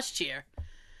conversation last year.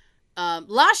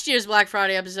 Last year's Black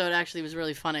Friday episode actually was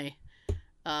really funny.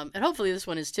 And hopefully this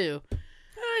one is too.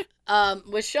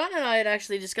 With Sean and I had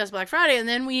actually discussed Black Friday, and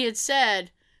then we had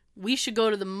said we should go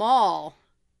to the mall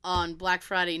on Black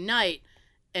Friday night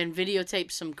and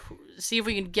videotape see if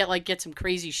we can get some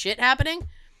crazy shit happening.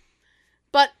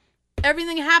 But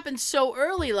everything happened so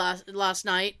early last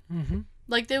night,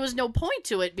 like there was no point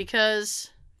to it because...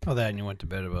 Oh, that and you went to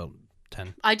bed about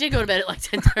 10. I did go to bed at like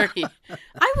 10:30.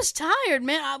 I was tired,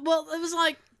 man. Well, it was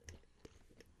like...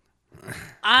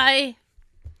 And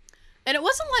it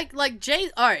wasn't like Jay...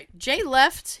 All right, Jay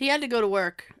left. He had to go to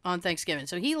work on Thanksgiving.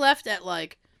 So he left at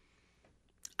like...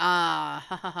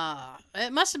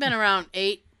 It must have been around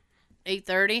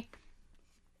 8:30.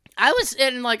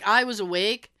 I was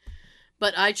awake,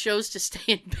 but I chose to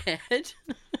stay in bed.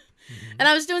 And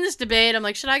I was doing this debate. I'm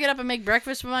like, should I get up and make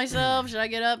breakfast for myself? Should I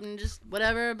get up and just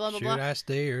whatever, blah, blah, blah? Should I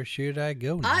stay or should I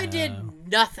go now? I did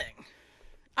nothing.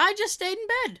 I just stayed in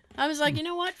bed. I was like, you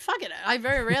know what? Fuck it. I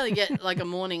very rarely get like a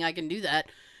morning I can do that.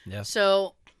 Yes.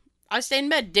 So I stayed in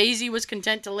bed. Daisy was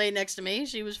content to lay next to me.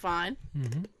 She was fine.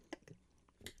 Mm-hmm.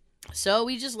 So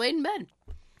we just laid in bed.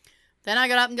 Then I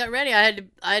got up and got ready. I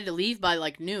had to leave by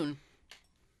like noon.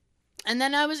 And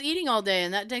then I was eating all day,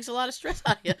 and that takes a lot of stress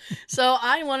out of you. So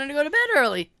I wanted to go to bed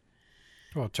early.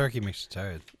 Well, turkey makes you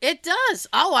tired. It does.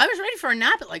 Oh, I was ready for a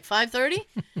nap at like 5:30.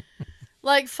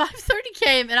 Like 5:30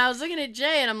 came, and I was looking at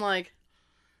Jay, and I'm like,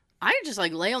 I could just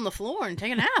like lay on the floor and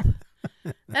take a nap.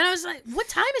 And I was like, what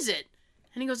time is it?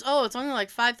 And he goes, oh, it's only like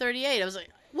 5:38. I was like,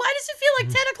 why does it feel like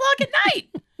 10 o'clock at night?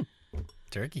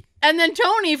 Turkey. And then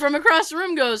Tony from across the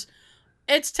room goes,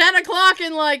 it's 10 o'clock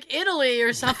in like Italy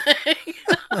or something.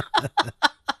 I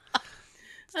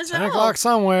said, 10 o'clock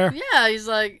somewhere. Yeah, he's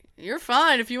like, you're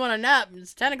fine if you want a nap.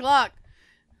 It's 10 o'clock.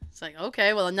 It's like,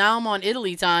 okay, well, now I'm on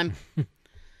Italy time.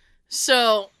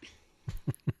 So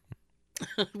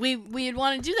we had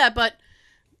wanted to do that, but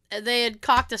they had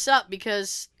cocked us up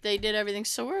because they did everything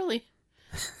so early.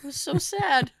 It was so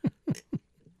sad.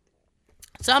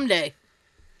 Someday.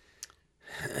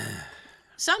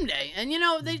 And, you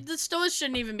know, the stores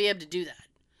shouldn't even be able to do that.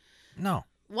 No.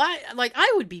 Why? Like,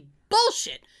 I would be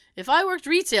bullshit if I worked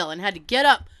retail and had to get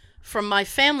up from my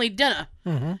family dinner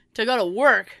to go to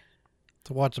work.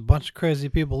 To watch a bunch of crazy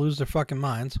people lose their fucking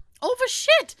minds. Over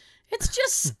shit. It's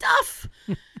just stuff.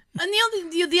 And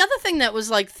the other thing that was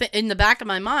like in the back of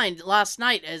my mind last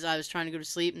night as I was trying to go to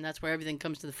sleep, and that's where everything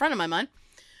comes to the front of my mind,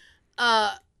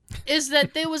 is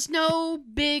that there was no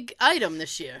big item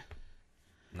this year.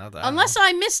 Not that. Unless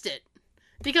I missed it.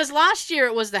 Because last year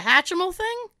it was the Hatchimal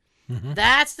thing. Mm-hmm.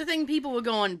 That's the thing people were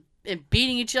going and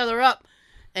beating each other up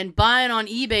and buying on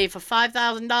eBay for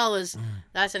 $5,000.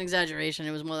 That's an exaggeration.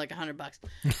 It was more like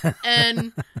 $100.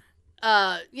 And,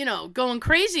 you know, going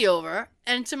crazy over.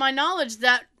 And to my knowledge,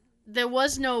 that there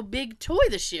was no big toy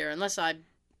this year, unless I'm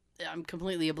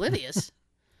completely oblivious.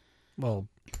 Well,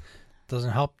 it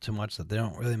doesn't help too much that they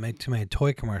don't really make too many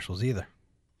toy commercials either.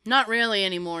 Not really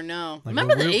anymore, no. Like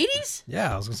Remember when the we 80s?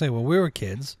 Yeah, I was going to say, when we were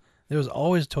kids, there was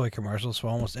always toy commercials for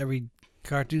almost every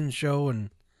cartoon show and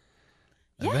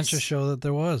adventure show that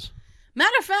there was.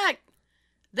 Matter of fact,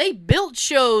 they built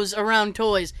shows around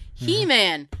toys.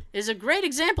 He-Man is a great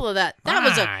example of that. That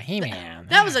was He-Man.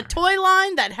 That was a toy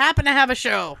line that happened to have a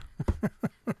show.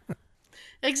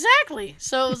 Exactly.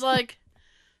 So it was like,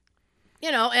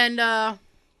 you know, and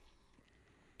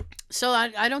so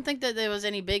I don't think that there was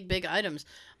any big items,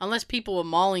 unless people were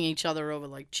mauling each other over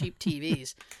like cheap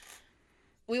TVs.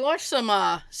 We watched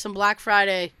some Black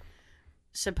Friday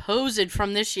supposed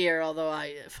from this year, although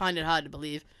I find it hard to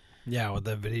believe. Yeah, with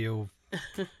the video,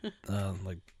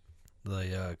 like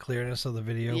the clearness of the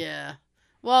video. Yeah.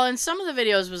 Well, and some of the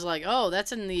videos was like, oh,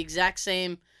 that's in the exact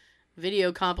same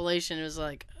video compilation. It was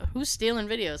like, who's stealing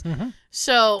videos? Mm-hmm.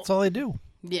 So That's all they do.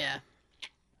 yeah.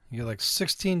 You get like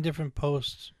 16 different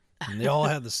posts, and they all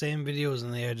had the same videos,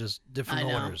 and they had just different I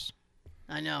know. orders.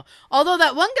 I know. Although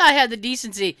that one guy had the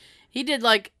decency, he did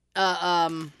like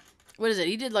what is it?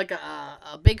 He did like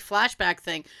a big flashback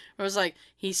thing. It was like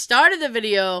he started the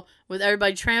video with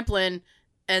everybody trampling,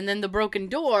 and then the broken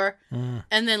door,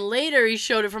 and then later he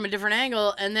showed it from a different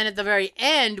angle, and then at the very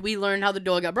end we learned how the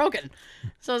door got broken.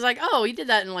 So I was like, oh, he did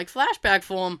that in like flashback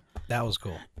form. That was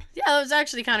cool. Yeah, that was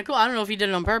actually kind of cool. I don't know if he did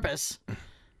it on purpose,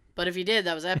 but if he did,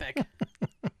 that was epic.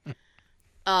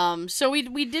 So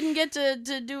we didn't get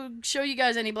to show you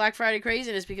guys any Black Friday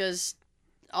craziness because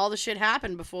all the shit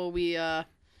happened before we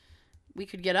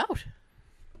could get out.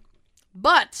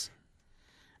 But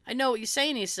I know what you're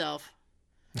saying to yourself.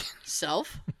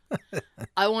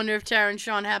 I wonder if Tara and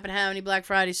Sean happen to have any Black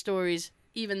Friday stories,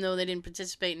 even though they didn't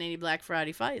participate in any Black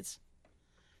Friday fights.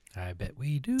 I bet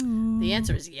we do. The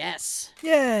answer is yes.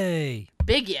 Yay!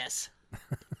 Big yes.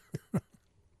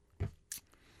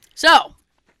 So,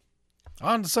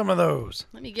 On to some of those.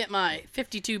 let me get my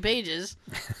 52 pages.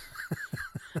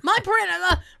 My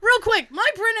printer, real quick, my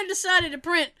printer decided to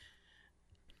print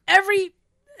it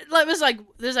was like,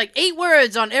 there's like 8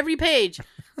 words on every page.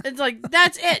 It's like,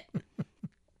 that's it.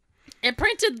 It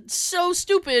printed so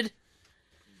stupid.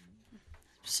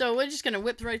 So we're just going to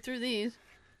whip right through these.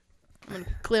 I'm going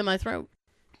to clear my throat.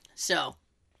 So,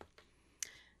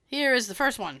 here is the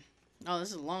first one. Oh, this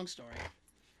is a long story.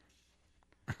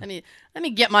 Let me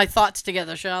get my thoughts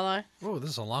together, shall I? Oh, this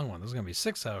is a long one. This is going to be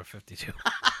 6 out of 52.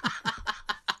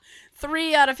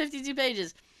 3 out of 52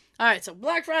 pages. All right, so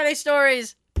Black Friday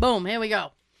stories. Boom, here we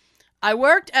go. I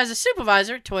worked as a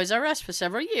supervisor at Toys R Us for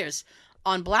several years.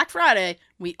 On Black Friday,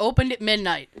 we opened at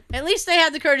midnight. At least they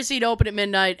had the courtesy to open at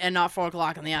midnight and not 4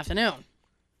 o'clock in the afternoon.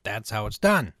 That's how it's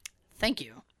done. Thank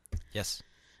you. Yes.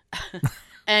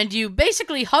 And you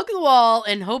basically hug the wall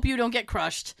and hope you don't get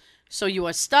crushed, so you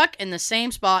are stuck in the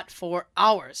same spot for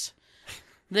hours.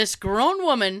 This grown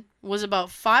woman was about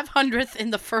 500th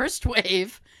in the first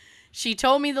wave. She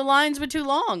told me the lines were too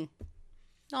long.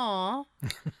 Aww.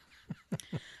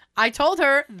 I told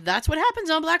her that's what happens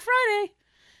on Black Friday.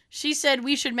 She said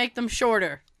we should make them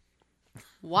shorter.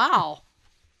 Wow.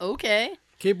 Okay.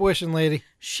 Keep wishing, lady.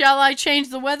 Shall I change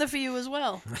the weather for you as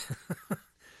well?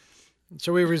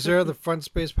 So we reserve the front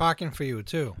space parking for you,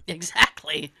 too.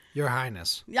 Exactly. Your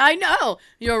Highness. I know.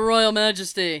 Your Royal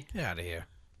Majesty. Get out of here.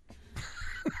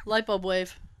 Light bulb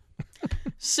wave.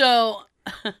 So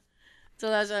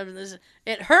that's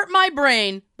it hurt my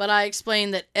brain, but I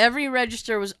explained that every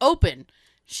register was open.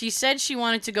 She said she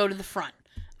wanted to go to the front.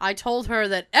 I told her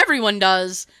that everyone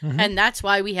does, and that's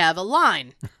why we have a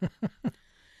line.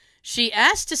 She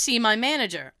asked to see my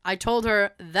manager. I told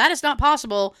her that is not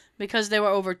possible because there were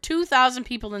over 2,000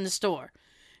 people in the store.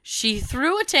 She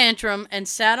threw a tantrum and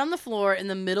sat on the floor in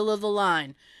the middle of the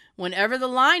line. Whenever the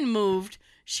line moved,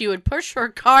 she would push her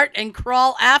cart and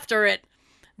crawl after it,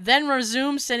 then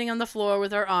resume sitting on the floor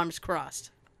with her arms crossed.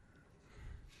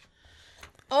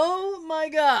 Oh my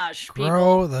gosh, people.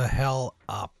 Grow the hell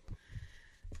up.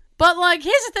 But, like,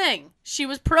 here's the thing. She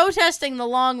was protesting the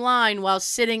long line while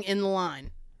sitting in the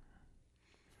line.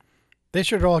 They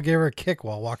should all give her a kick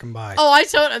while walking by. Oh, I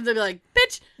told them, they'd be like,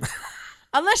 bitch,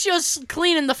 unless you're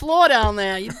cleaning the floor down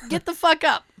there, you get the fuck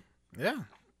up. Yeah.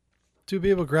 Two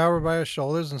people grab her by her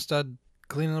shoulders and start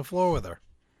cleaning the floor with her.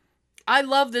 I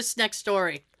love this next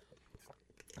story.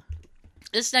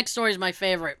 This next story is my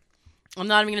favorite. I'm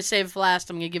not even going to save it for last.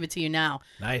 I'm going to give it to you now.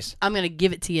 Nice. I'm going to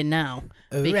give it to you now.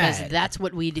 All because right. that's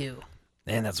what we do.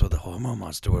 And that's what the hormone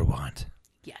monster would want.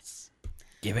 Yes.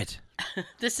 Give it.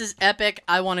 This is epic.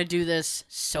 I want to do this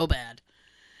so bad.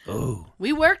 Oh.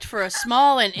 We worked for a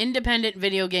small and independent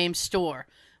video game store.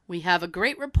 We have a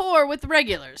great rapport with the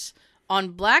regulars.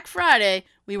 On Black Friday,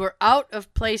 we were out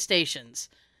of PlayStations.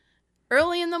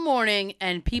 Early in the morning,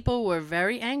 and people were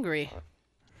very angry.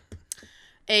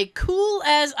 A cool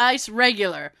as ice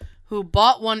regular who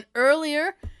bought one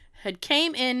earlier had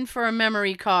came in for a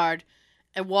memory card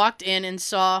and walked in and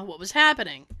saw what was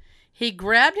happening. He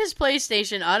grabbed his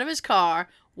PlayStation out of his car,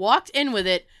 walked in with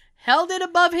it, held it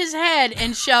above his head,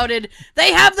 and shouted,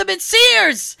 "They have them at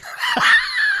Sears!"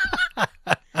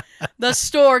 The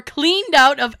store cleaned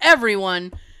out of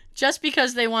everyone just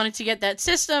because they wanted to get that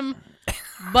system,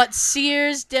 but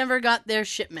Sears never got their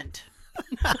shipment.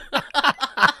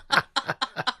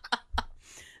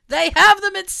 They have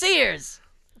them at Sears.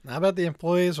 How about the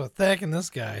employees were thanking this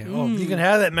guy? Oh, you can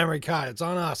have that memory card. It's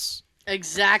on us.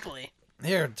 Exactly.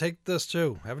 Here, take this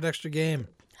too. Have an extra game.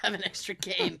 Have an extra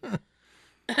game.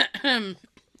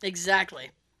 Exactly.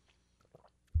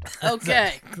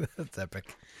 Okay. That's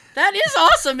epic. That is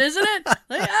awesome, isn't it?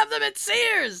 They have them at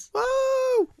Sears.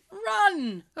 Woo!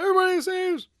 Run. Everybody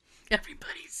saves.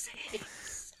 Everybody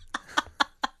saves.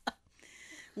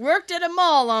 Worked at a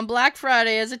mall on Black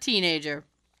Friday as a teenager.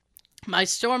 My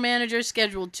store manager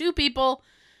scheduled 2 people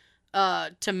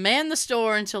to man the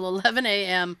store until 11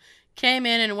 a.m., came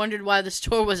in and wondered why the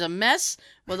store was a mess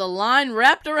with a line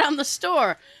wrapped around the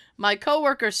store. My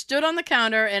coworker stood on the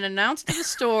counter and announced to the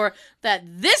store that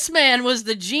this man was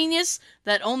the genius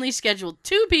that only scheduled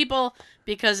 2 people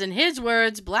because, in his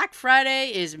words, Black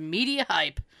Friday is media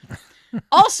hype.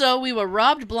 Also, we were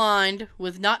robbed blind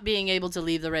with not being able to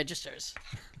leave the registers.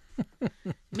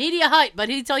 Media hype, but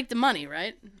he'd take the money,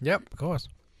 right? Yep, of course.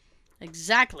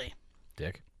 Exactly.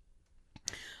 Dick.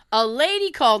 A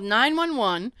lady called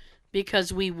 911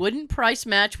 because we wouldn't price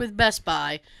match with Best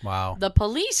Buy. Wow. The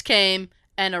police came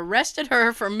and arrested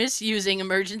her for misusing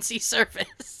emergency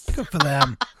service. Good for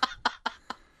them.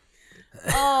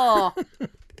 Oh.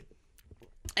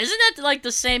 Isn't that like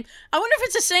the same? I wonder if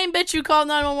it's the same bitch who called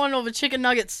 911 over chicken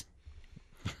nuggets.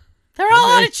 They're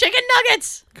all out of chicken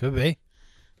nuggets. Could be.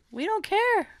 We don't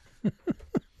care.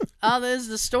 There's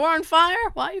the store on fire?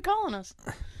 Why are you calling us?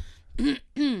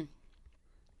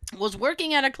 Was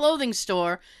working at a clothing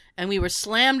store, and we were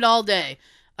slammed all day.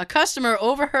 A customer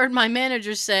overheard my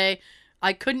manager say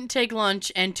I couldn't take lunch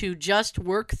and to just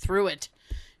work through it.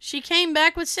 She came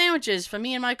back with sandwiches for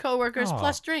me and my coworkers, Aw.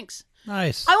 plus drinks.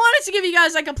 Nice. I wanted to give you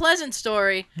guys like a pleasant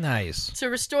story Nice. to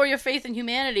restore your faith in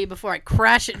humanity before I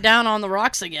crash it down on the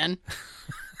rocks again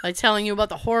by telling you about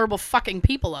the horrible fucking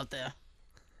people out there.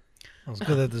 Well, it's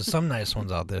good that there's some nice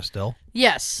ones out there still.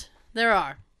 Yes, there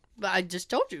are. But I just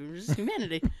told you, it's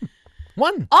humanity.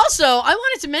 One. Also, I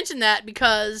wanted to mention that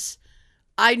because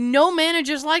I know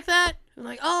managers like that. They're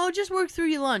like, oh, just work through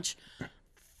your lunch.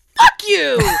 Fuck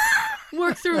you!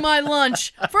 Work through my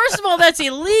lunch. First of all, that's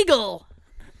illegal.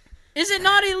 Is it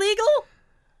not illegal?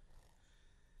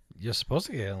 You're supposed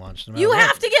to get a lunch. No matter You what.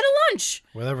 have to get a lunch.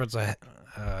 Whether it's a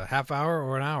half hour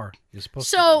or an hour, you're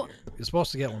supposed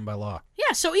to get one by law.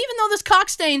 Yeah, so even though this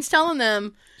cockstain's telling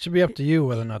them, It should be up to you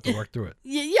whether or not to work through it.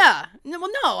 yeah, well,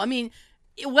 no, I mean,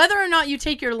 whether or not you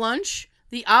take your lunch,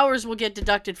 the hours will get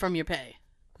deducted from your pay.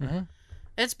 Mhm.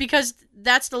 It's because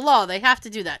that's the law. They have to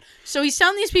do that. So he's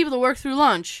telling these people to work through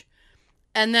lunch,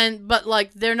 and then, but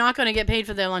like, they're not going to get paid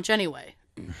for their lunch anyway.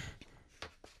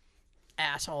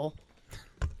 Asshole.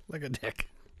 Like a dick.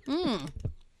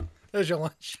 There's your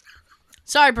lunch.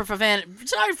 Sorry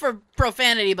for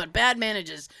profanity, but bad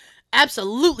managers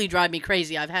absolutely drive me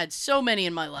crazy. I've had so many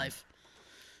in my life.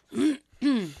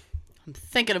 I'm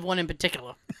thinking of one in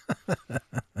particular.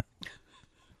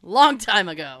 Long time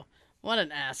ago. What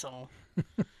an asshole.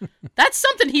 That's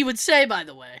something he would say, by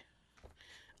the way.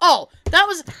 Oh,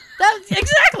 exactly.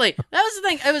 That was the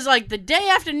thing. It was like the day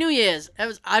after New Year's.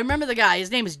 I remember the guy.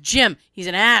 His name is Jim. He's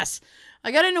an ass.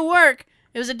 I got into work.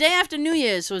 It was a day after New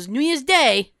Year's, so it was New Year's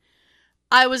Day.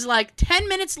 I was like 10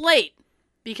 minutes late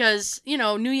because,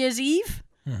 New Year's Eve.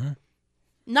 Mm-hmm.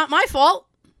 Not my fault.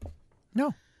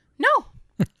 No.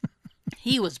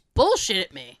 He was bullshit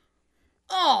at me.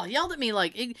 Oh, yelled at me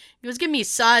like, he was giving me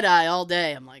side eye all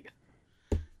day. I'm like,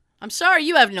 I'm sorry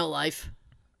you have no life.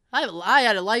 I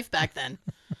had a life back then.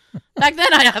 Back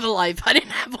then I have a life. I didn't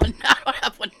have one now. I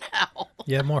have one now.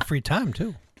 You have more free time,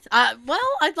 too.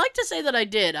 Well, I'd like to say that I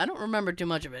did. I don't remember too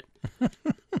much of it.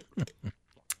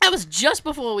 That was just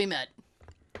before we met.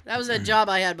 That was that job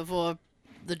I had before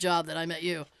the job that I met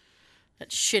you. That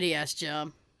shitty-ass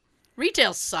job.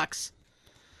 Retail sucks.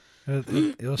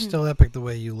 It was still epic the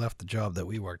way you left the job that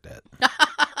we worked at.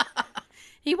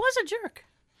 He was a jerk.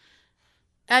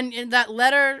 And in that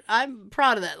letter, I'm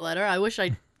proud of that letter. I wish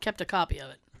I kept a copy of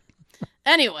it.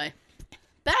 Anyway,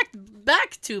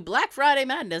 back to Black Friday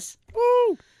Madness.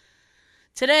 Woo!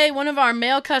 Today, one of our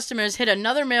male customers hit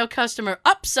another male customer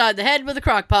upside the head with a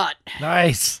crock pot.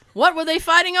 Nice. What were they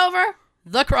fighting over?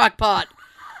 The crock pot.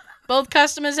 Both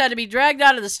customers had to be dragged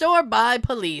out of the store by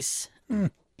police.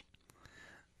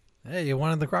 Hey, you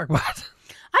wanted the crock pot.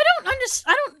 I don't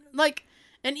understand. I don't, like,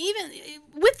 and even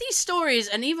with these stories,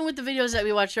 and even with the videos that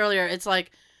we watched earlier, it's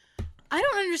like, I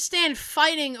don't understand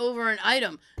fighting over an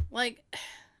item. Like,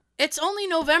 it's only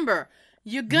November.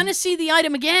 You're gonna see the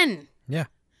item again. Yeah.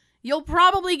 You'll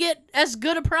probably get as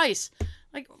good a price.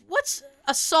 Like, what's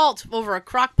assault over a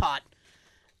crock pot?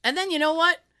 And then, you know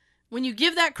what? When you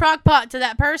give that crock pot to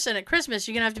that person at Christmas,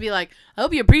 you're going to have to be like, I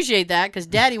hope you appreciate that because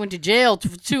Daddy went to jail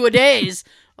for 2 days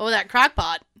over that crock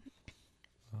pot.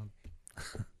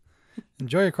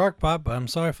 Enjoy your crock pot, but I'm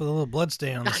sorry for the little blood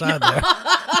stain on the side there.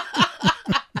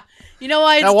 You know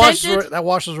why it's dented? That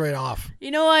washes right off. You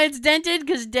know why it's dented?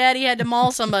 Because Daddy had to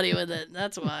maul somebody with it.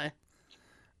 That's why.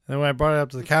 Then when I brought it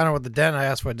up to the counter with the dent, I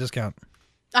asked for a discount.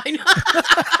 I know.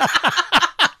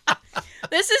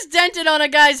 This is dented on a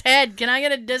guy's head. Can I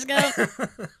get a discount?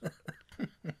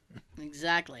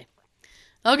 Exactly.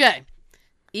 Okay.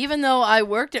 Even though I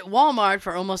worked at Walmart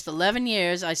for almost 11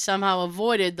 years, I somehow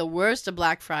avoided the worst of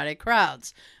Black Friday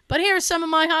crowds. But here are some of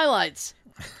my highlights.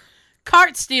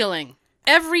 Cart stealing.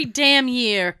 Every damn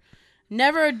year.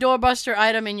 Never a doorbuster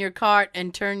item in your cart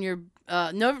and turn your...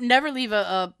 never leave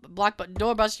a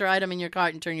doorbuster item in your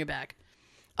cart and turn your back.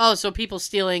 Oh, so people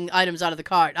stealing items out of the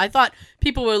cart. I thought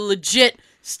people were legit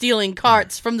stealing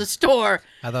carts from the store.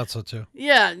 I thought so too.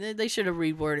 Yeah, they should have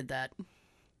reworded that.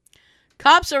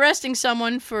 Cops arresting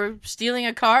someone for stealing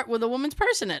a cart with a woman's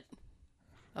purse in it.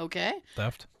 Okay.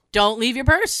 Theft. Don't leave your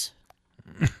purse.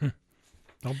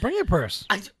 Don't bring your purse.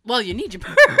 Well, you need your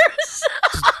purse.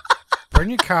 Bring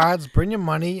your cards, bring your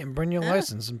money, and bring your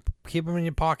license, and keep them in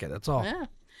your pocket. That's all. Yeah.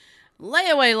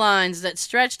 Layaway lines that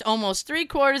stretched almost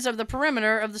 3/4 of the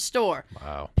perimeter of the store.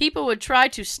 Wow. People would try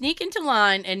to sneak into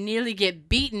line and nearly get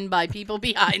beaten by people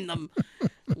behind them.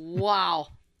 Wow.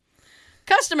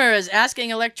 Customers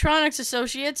asking electronics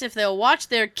associates if they'll watch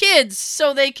their kids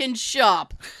so they can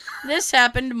shop. This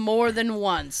happened more than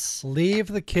once. Leave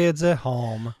the kids at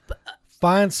home.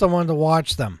 Find someone to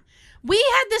watch them. We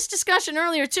had this discussion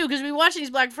earlier, too, because we watched these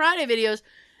Black Friday videos,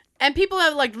 and people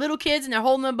have, like, little kids, and they're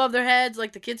holding them above their heads,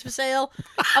 like the kids for sale.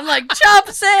 I'm like, chop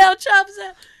for sale, chop for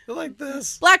sale. You're like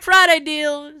this. Black Friday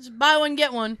deal. Just buy one,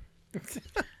 get one.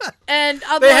 And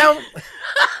I'm They like...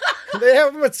 they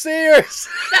have them at Sears.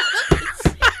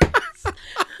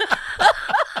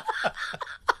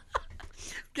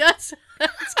 That's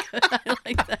good. I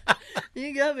like that.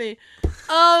 You got me.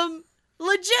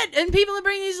 Legit. And people are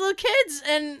bringing these little kids,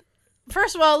 and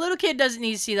first of all, a little kid doesn't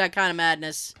need to see that kind of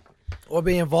madness. Or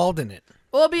be involved in it.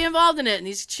 Or be involved in it, and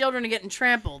these children are getting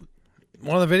trampled.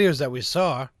 One of the videos that we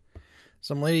saw,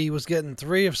 Some lady was getting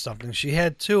 3 of something. She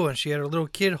had 2, and she had her little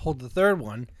kid hold the 3rd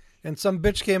one. And some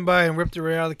bitch came by and ripped it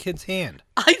right out of the kid's hand.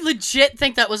 I legit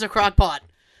think that was a crock pot.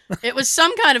 It was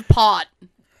some kind of pot.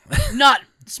 Not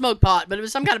smoke pot, but it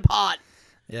was some kind of pot.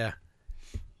 Yeah.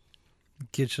 The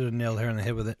kid should have nailed her in the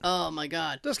head with it. Oh, my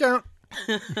God. Discount.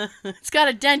 It's got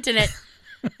a dent in it.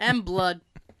 And blood.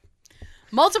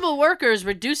 Multiple workers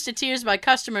reduced to tears by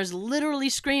customers literally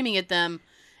screaming at them,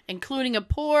 including a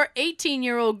poor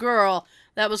 18-year-old girl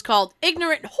that was called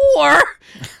ignorant whore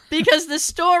because the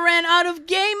store ran out of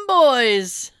Game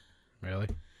Boys. Really?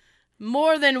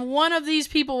 More than one of these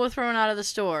people were thrown out of the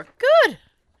store. Good.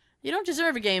 You don't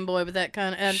deserve a Game Boy with that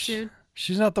kind of attitude.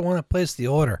 She's not the one that placed the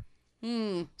order.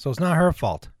 So it's not her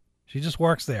fault. She just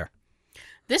works there.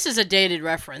 This is a dated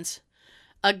reference.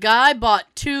 A guy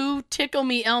bought 2 Tickle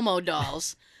Me Elmo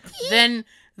dolls, then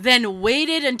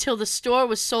waited until the store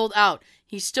was sold out.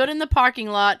 He stood in the parking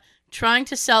lot trying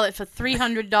to sell it for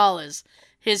 $300.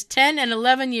 His 10 and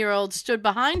 11-year-olds stood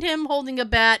behind him holding a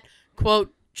bat,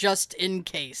 quote, just in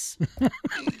case.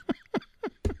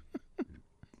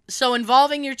 So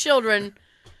involving your children,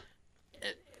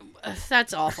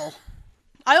 that's awful.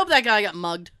 I hope that guy got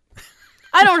mugged.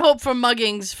 I don't hope for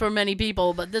muggings for many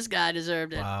people, but this guy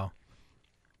deserved it. Wow.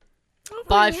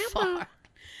 By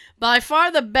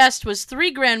far the best was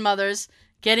 3 grandmothers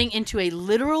getting into a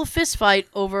literal fistfight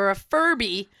over a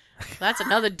Furby. That's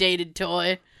another dated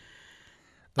toy.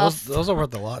 Those are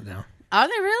worth a lot now. Are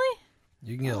they really?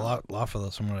 You can get a lot for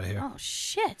those from what I hear. Oh,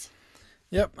 shit.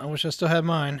 Yep, I wish I still had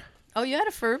mine. Oh, you had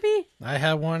a Furby? I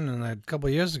had one and a couple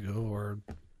of years ago, or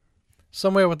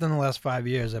somewhere within the last 5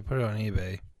 years, I put it on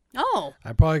eBay. Oh.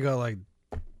 I probably got like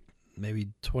maybe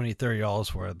 $20, $30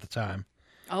 for it at the time.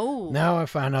 Oh. Now I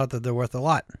find out that they're worth a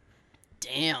lot.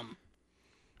 Damn.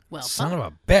 Well, Son of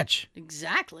a bitch.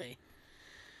 Exactly.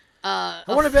 I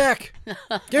want it back.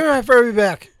 Give me my Furby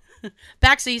back.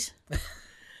 Backsies.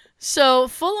 So,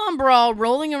 full-on brawl,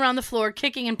 rolling around the floor,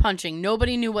 kicking and punching.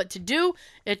 Nobody knew what to do.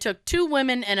 It took 2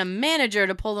 women and a manager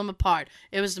to pull them apart.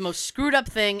 It was the most screwed-up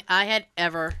thing I had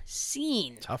ever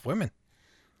seen. Tough women.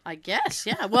 I guess,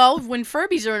 yeah. Well, when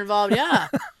Furbies are involved, yeah.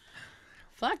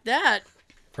 Fuck that.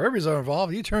 Furbies are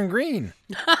involved. You turn green.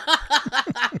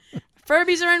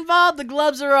 Furbies are involved. The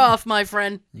gloves are off, my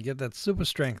friend. You get that super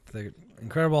strength, the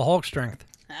Incredible Hulk strength.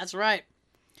 That's right.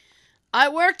 I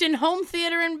worked in home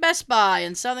theater in Best Buy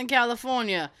in Southern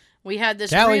California. We had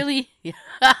this really...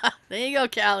 There you go,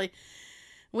 Callie.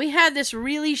 We had this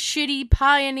really shitty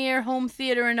Pioneer home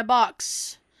theater in a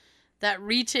box that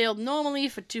retailed normally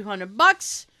for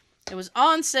 $200. It was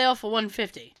on sale for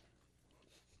 $150.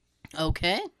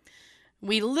 Okay.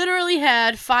 We literally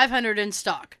had 500 in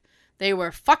stock. They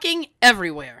were fucking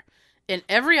everywhere. In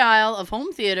every aisle of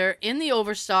home theater, in the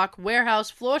overstock, warehouse,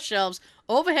 floor shelves,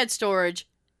 overhead storage,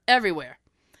 everywhere.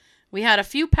 We had a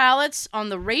few pallets on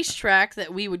the racetrack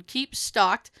that we would keep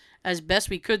stocked as best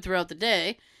we could throughout the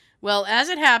day. Well, as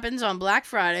it happens, on Black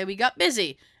Friday, we got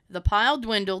busy. The pile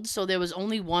dwindled, so there was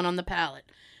only 1 on the pallet.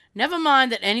 Never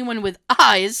mind that anyone with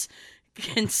eyes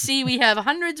can see we have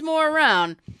hundreds more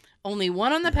around. Only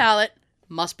 1 on the pallet.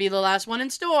 Must be the last one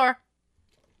in store.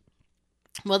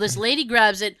 Well, this lady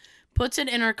grabs it, puts it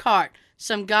in her cart.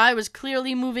 Some guy was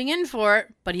clearly moving in for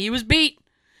it, but he was beat.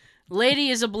 Lady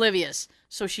is oblivious,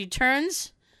 so she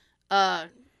turns down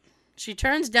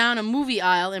a movie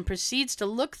aisle and proceeds to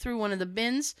look through one of the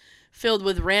bins filled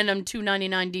with random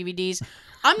 $2.99 DVDs.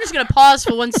 I'm just going to pause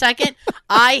for 1 second.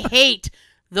 I hate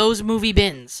those movie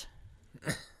bins.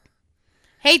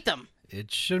 Hate them.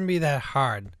 It shouldn't be that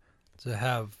hard to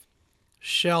have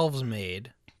shelves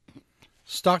made,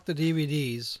 stock the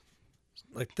DVDs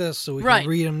like this so we can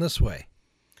read them this way.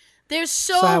 They're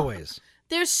so... Sideways.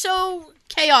 They're so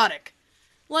chaotic.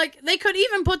 Like, they could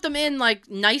even put them in, like,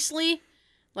 nicely,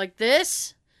 like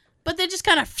this, but they're just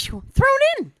kind of thrown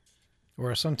in.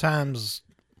 Or sometimes,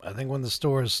 I think when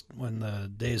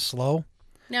the day is slow,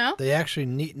 Yeah. they actually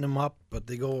neaten them up, but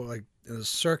they go, like, in a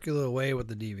circular way with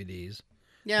the DVDs.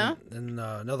 Yeah. And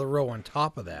another row on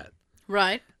top of that.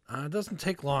 Right. It doesn't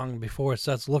take long before it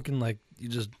starts looking like you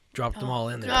just dropped them all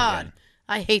in there God. again.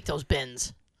 I hate those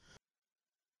bins.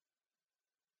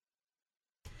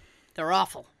 They're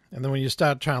awful. And then when you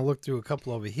start trying to look through a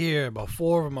couple over here, about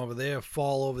 4 of them over there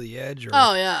fall over the edge or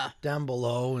down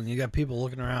below, and you got people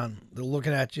looking around. They're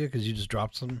looking at you because you just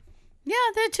dropped some. Yeah,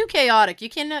 they're too chaotic. You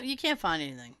can't find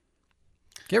anything.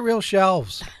 Get real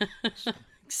shelves.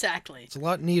 Exactly. It's a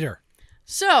lot neater.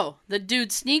 So the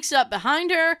dude sneaks up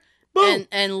behind her Boom.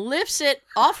 and lifts it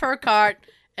off her cart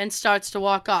and starts to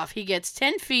walk off. He gets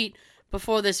 10 feet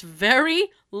before this very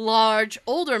large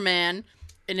older man,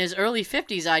 in his early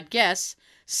 50s, I'd guess,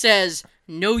 says,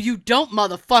 "No, you don't,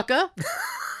 motherfucker,"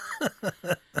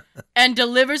 and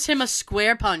delivers him a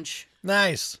square punch.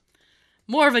 Nice.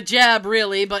 More of a jab,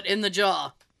 really, but in the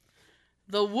jaw.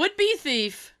 The would-be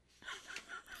thief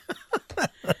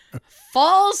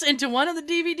falls into one of the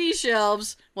DVD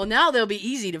shelves. Well, now they'll be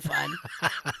easy to find.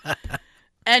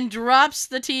 And drops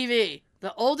the TV.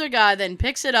 The older guy then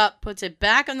picks it up, puts it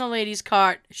back on the lady's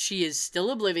cart. She is still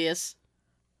oblivious.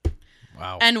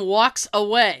 Wow. And walks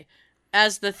away.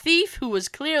 As the thief, who was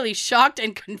clearly shocked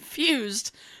and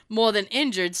confused more than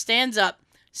injured, stands up,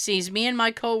 sees me and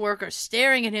my co-worker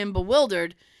staring at him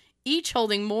bewildered, each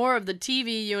holding more of the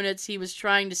TV units he was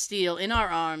trying to steal in our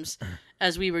arms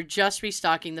as we were just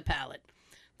restocking the pallet.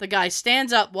 The guy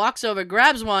stands up, walks over,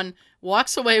 grabs one,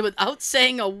 walks away without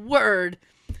saying a word.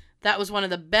 That was one of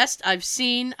the best I've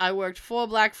seen. I worked 4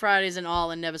 Black Fridays in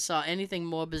all and never saw anything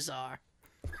more bizarre.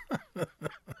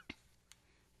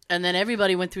 And then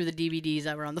everybody went through the DVDs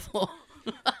that were on the floor.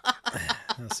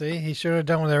 See, he should have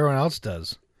done what everyone else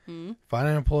does. Find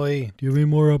an employee. Do you have any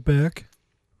more up back?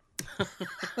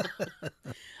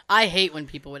 I hate when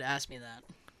people would ask me that.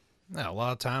 No, a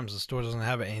lot of times the store doesn't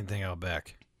have anything out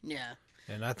back. Yeah.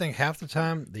 And I think half the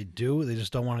time they do, they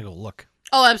just don't want to go look.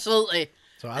 Oh, absolutely.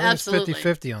 So I think it's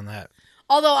 50-50 on that.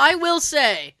 Although I will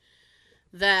say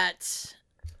that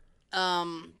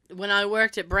when I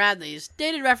worked at Bradley's,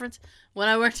 dated reference, when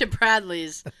I worked at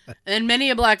Bradley's, and many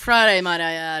a Black Friday, might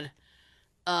I add,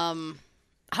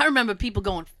 I remember people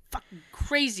going fucking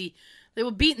crazy. They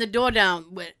were beating the door down.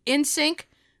 NSYNC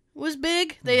was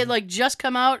big. They had like just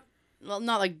come out. Well,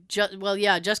 not like just, well,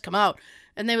 yeah, just come out.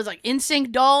 And they was like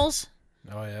NSYNC dolls.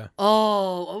 Oh, yeah.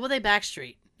 Oh, or were they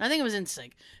Backstreet? I think it was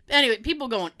NSYNC. But anyway, people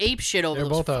going ape shit over They're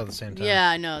those. both out at the same time. Yeah,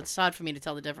 I know. It's hard for me to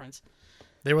tell the difference.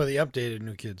 They were the updated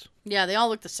New Kids. Yeah, they all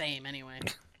look the same anyway.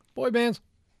 Boy bands.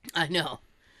 I know.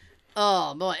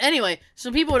 Oh, boy. Anyway,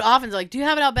 so people would often be like, do you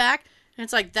have it out back? And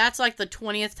it's like, that's like the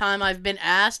 20th time I've been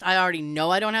asked. I already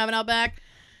know I don't have it out back.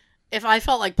 If I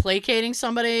felt like placating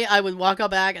somebody, I would walk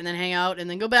out back and then hang out and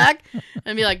then go back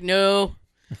and be like, no.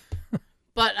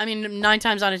 But, I mean, 9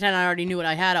 times out of 10, I already knew what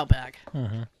I had out back.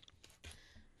 Mm-hmm.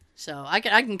 So I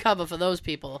can cover for those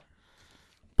people.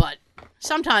 But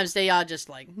sometimes they are just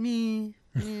like, me,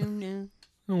 no.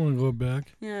 I want to go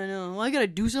back. Yeah, I know. Well, I got to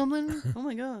do something? Oh,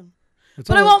 my God. It's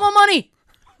But I want more money.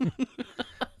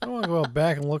 I want to go out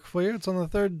back and look for you. It's on the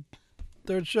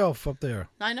third shelf up there.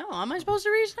 I know. How am I supposed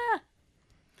to reach that?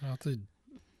 I'll have to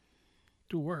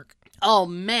do work. Oh,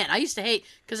 man. I used to hate,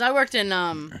 because I worked in,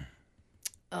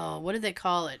 what did they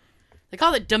call it? They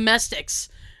called it domestics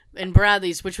in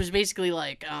Bradley's, which was basically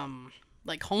like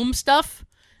home stuff.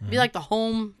 It'd be like the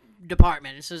home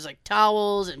department. So it was like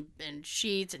towels and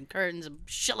sheets and curtains and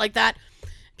shit like that.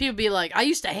 People would be like, I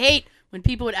used to hate when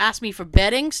people would ask me for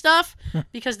bedding stuff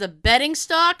because the bedding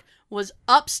stock was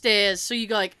upstairs. So you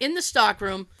go like in the stock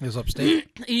room. It was upstate.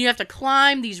 And you have to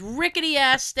climb these rickety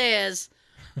ass stairs.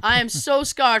 I am so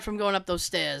scarred from going up those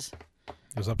stairs.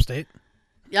 It was upstate.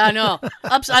 Yeah, I know.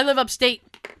 I live upstate.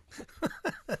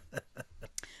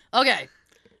 Okay.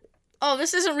 Oh,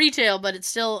 this isn't retail, but it's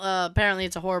still, apparently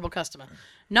it's a horrible customer.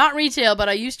 Not retail, but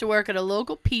I used to work at a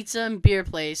local pizza and beer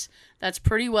place that's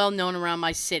pretty well known around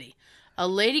my city. A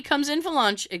lady comes in for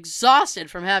lunch, exhausted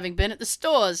from having been at the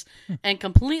stores, and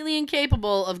completely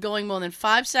incapable of going more than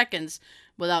 5 seconds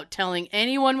without telling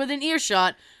anyone within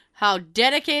earshot how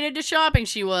dedicated to shopping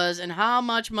she was and how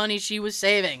much money she was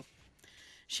saving.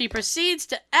 She proceeds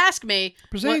to ask me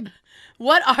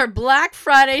what our Black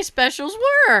Friday specials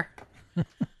were in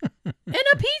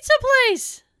a pizza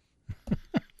place.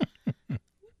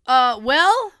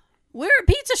 Well, we're a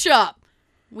pizza shop.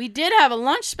 We did have a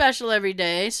lunch special every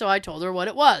day, so I told her what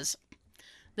it was.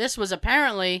 This was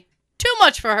apparently too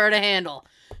much for her to handle.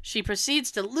 She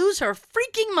proceeds to lose her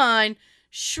freaking mind,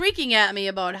 shrieking at me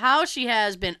about how she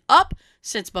has been up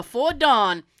since before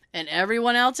dawn, and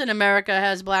everyone else in America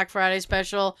has Black Friday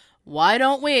special. Why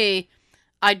don't we?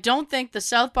 I don't think the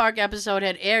South Park episode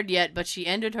had aired yet, but she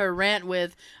ended her rant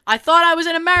with, I thought I was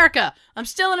in America. I'm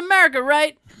still in America,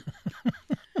 right?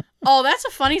 Oh, that's a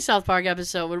funny South Park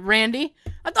episode with Randy.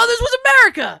 I thought this was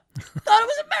America. I thought it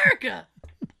was America.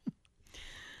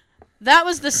 That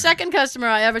was the second customer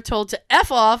I ever told to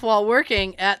F off while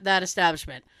working at that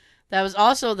establishment. That was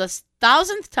also the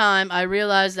 1,000th time I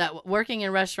realized that working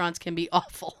in restaurants can be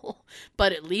awful.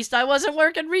 But at least I wasn't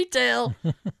working retail.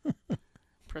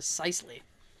 Precisely.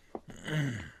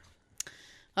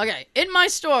 Okay, in my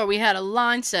store, we had a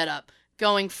line set up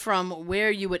going from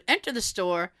where you would enter the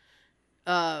store,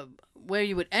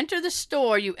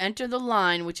 you enter the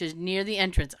line, which is near the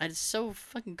entrance. It's so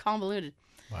fucking convoluted.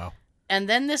 Wow. And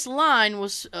then this line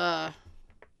was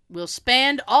will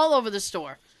span all over the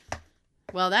store.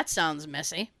 Well, that sounds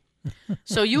messy.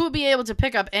 So you will be able to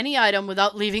pick up any item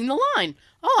without leaving the line.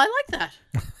 Oh, I like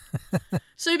that.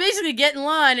 So you basically get in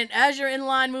line, and as you're in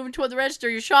line moving toward the register,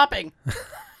 you're shopping.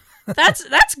 That's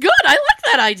good. I like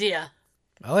that idea.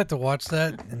 I like to watch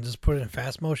that and just put it in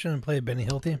fast motion and play Benny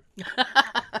Hill theme.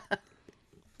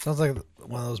 Sounds like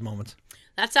one of those moments.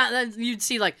 That's how you'd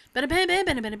see like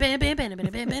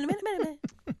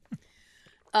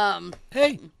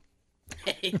Hey.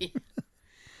 Hey.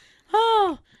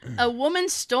 Oh, a woman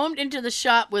stormed into the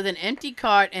shop with an empty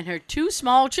cart and her 2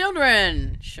 small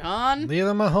children. Sean. Leave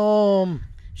them at home.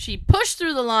 She pushed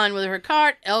through the line with her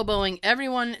cart, elbowing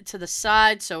everyone to the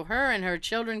side so her and her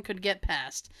children could get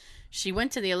past. She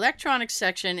went to the electronics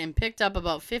section and picked up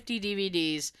about 50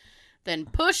 DVDs, then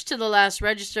pushed to the last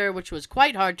register, which was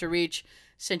quite hard to reach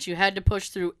since you had to push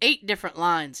through 8 different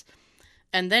lines,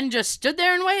 and then just stood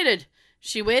there and waited.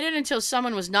 She waited until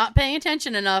someone was not paying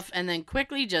attention enough and then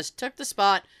quickly just took the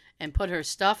spot and put her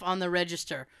stuff on the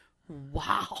register.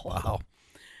 Wow.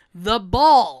 The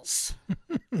balls.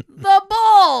 The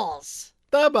balls.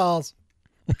 The balls.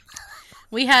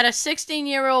 We had a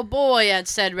 16-year-old boy at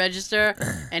said register,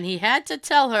 and he had to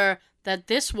tell her that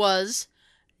this was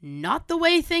not the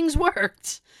way things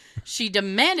worked. She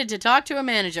demanded to talk to a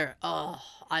manager. Oh,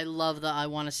 I love the I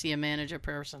want to see a manager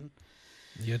person.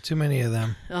 You got too many of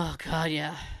them. Oh, God,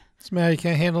 yeah. What's the matter? You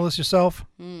can't handle this yourself?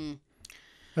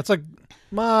 That's like,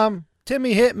 Mom,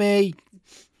 Timmy hit me.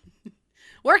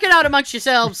 Work it out amongst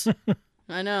yourselves.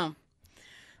 I know.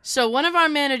 So one of our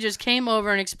managers came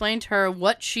over and explained to her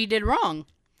what she did wrong.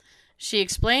 She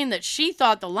explained that she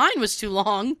thought the line was too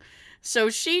long, so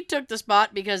she took the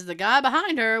spot because the guy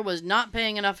behind her was not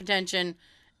paying enough attention,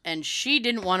 and she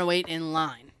didn't want to wait in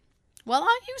line. Well,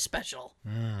 aren't you special?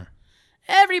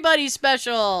 Everybody's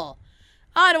special.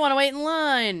 I don't want to wait in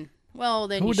line. Well,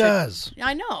 then Who does?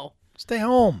 I know. Stay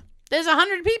home. There's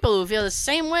 100 people who feel the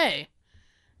same way.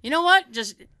 You know what?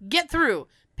 Just get through.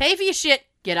 Pay for your shit.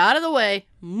 Get out of the way.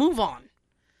 Move on.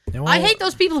 You know I what? hate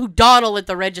those people who dawdle at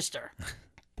the register.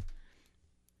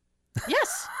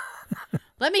 Yes.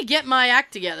 Let me get my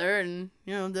act together and,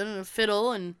 then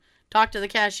fiddle and talk to the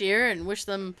cashier and wish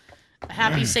them a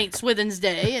happy St. Swithin's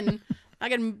Day, and I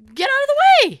can get out of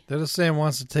the way. They're the same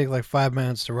wants to take like 5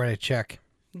 minutes to write a check.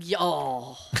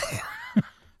 Yo.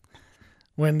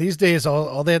 When these days,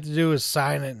 all they have to do is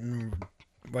sign it and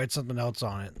write something else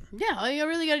on it. Yeah, all you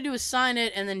really got to do is sign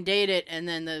it and then date it, and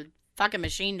then the fucking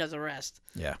machine does the rest.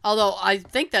 Yeah. Although I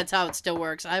think that's how it still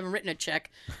works. I haven't written a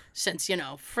check since,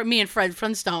 me and Fred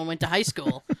Flintstone went to high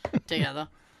school together.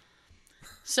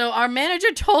 So our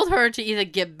manager told her to either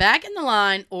get back in the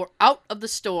line or out of the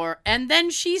store, and then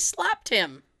she slapped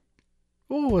him.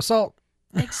 Ooh, assault.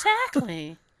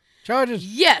 Exactly. Charges.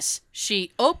 Yes,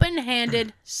 she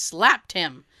open-handed slapped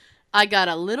him. I got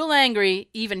a little angry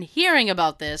even hearing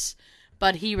about this,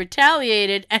 but he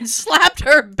retaliated and slapped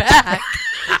her back.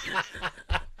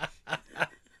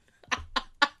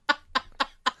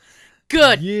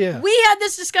 Good. Yeah. We had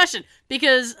this discussion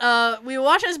because we were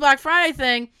watching this Black Friday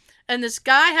thing, and this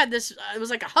guy had this, it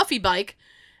was like a Huffy bike,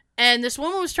 and this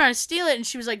woman was trying to steal it, and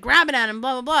she was like grabbing at him,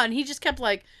 blah, blah, blah, and he just kept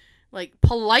like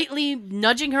politely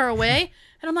nudging her away.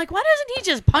 And I'm like, why doesn't he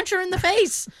just punch her in the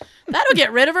face? That'll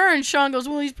get rid of her. And Sean goes,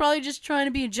 well, he's probably just trying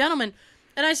to be a gentleman.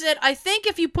 And I said, I think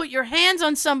if you put your hands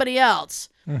on somebody else,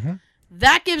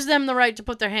 that gives them the right to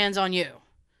put their hands on you.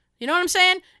 You know what I'm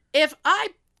saying? If I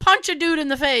punch a dude in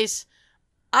the face,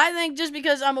 I think just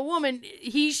because I'm a woman,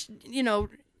 he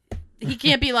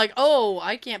can't be like, oh,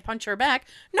 I can't punch her back.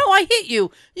 No, I hit you.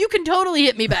 You can totally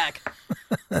hit me back.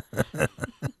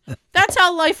 That's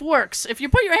how life works. If you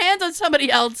put your hands on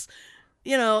somebody else,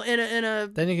 in a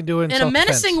then you can do it in a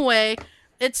menacing way,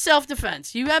 it's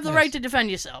self-defense. You have the right to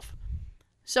defend yourself.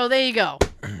 So there you go.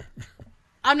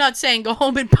 I'm not saying go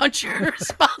home and punch your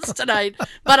spouse tonight,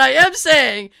 but I am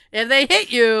saying if they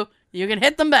hit you, you can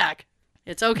hit them back.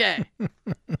 It's okay.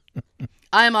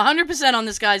 I am 100% on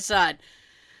this guy's side.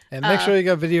 And make sure you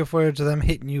got video footage of them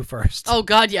hitting you first. Oh,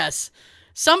 God, yes.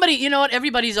 Somebody, you know what?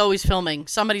 Everybody's always filming.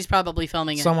 Somebody's probably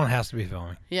filming it. Someone has to be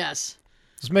filming. Yes.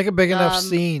 Just make a big enough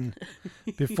scene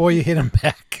before you hit him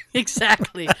back.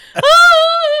 Exactly.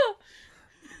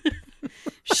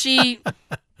 She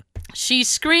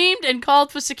screamed and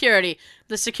called for security.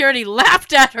 The security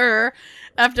laughed at her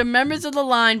after members of the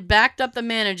line backed up the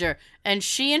manager, and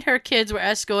she and her kids were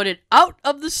escorted out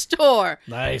of the store.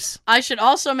 Nice. I should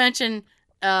also mention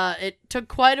it took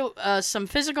quite some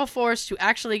physical force to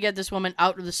actually get this woman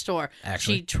out of the store.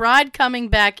 Actually. She tried coming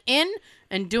back in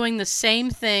and doing the same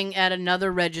thing at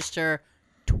another register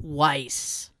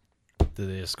twice. Did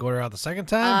they escort her out the second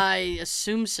time? I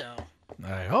assume so.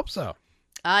 I hope so.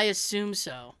 I assume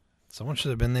so. Someone should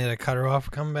have been there to cut her off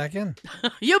coming back in.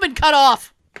 You've been cut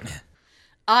off.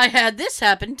 I had this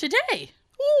happen today.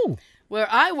 Ooh. Where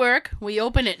I work, we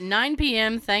open at 9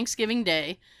 p.m. Thanksgiving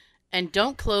Day and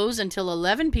don't close until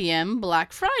 11 p.m.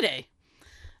 Black Friday.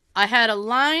 I had a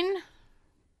line...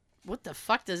 What the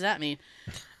fuck does that mean?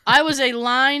 I was a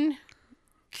line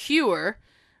queuer,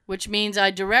 which means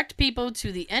I direct people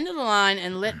to the end of the line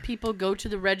and let people go to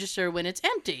the register when it's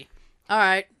empty. All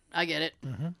right, I get it.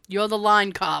 Mm-hmm. You're the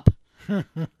line cop.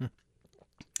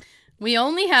 We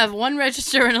only have one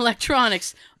register in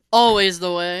electronics. Always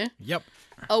the way. Yep.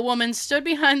 A woman stood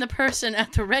behind the person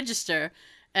at the register,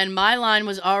 and my line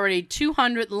was already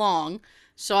 200 long,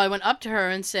 so I went up to her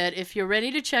and said, if you're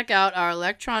ready to check out, our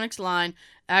electronics line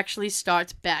actually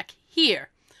starts back here.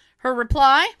 Her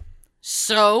reply,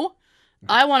 so?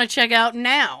 I want to check out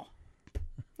now.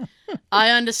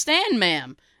 I understand,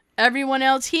 ma'am. Everyone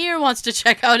else here wants to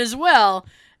check out as well,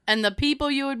 and the people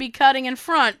you would be cutting in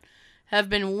front have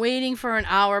been waiting for an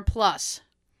hour plus.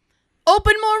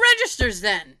 Open more registers,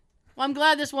 then. Well, I'm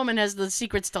glad this woman has the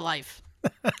secrets to life.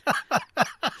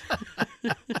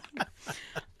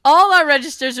 All our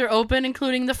registers are open,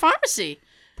 including the pharmacy.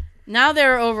 Now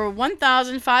there are over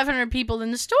 1,500 people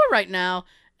in the store right now,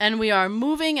 and we are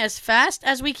moving as fast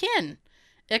as we can.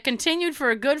 It continued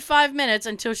for a good 5 minutes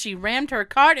until she rammed her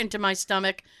cart into my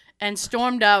stomach and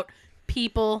stormed out,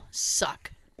 "People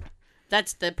suck."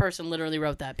 That's the person literally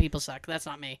wrote that. People suck. That's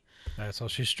not me. All right, so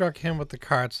she struck him with the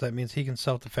cart, so that means he can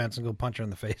self-defense and go punch her in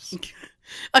the face.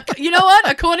 You know what?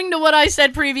 According to what I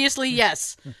said previously,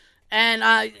 yes. And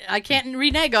I can't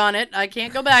renege on it. I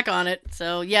can't go back on it.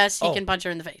 So, yes, he can punch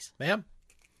her in the face. Ma'am?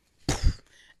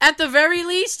 At the very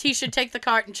least, he should take the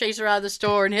cart and chase her out of the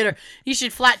store and hit her. He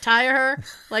should flat tire her,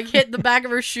 like hit the back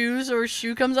of her shoes or her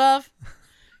shoe comes off.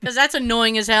 Because that's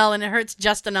annoying as hell and it hurts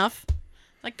just enough.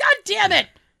 Like, God damn it!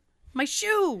 My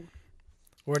shoe!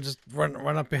 Or just run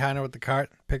up behind her with the cart,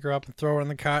 pick her up and throw her in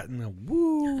the cart, and then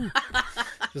woo!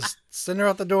 Just send her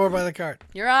out the door by the cart.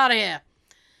 You're out of here.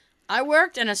 I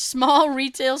worked in a small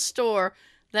retail store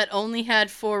that only had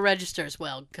 4 registers.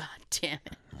 Well, God damn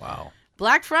it. Wow.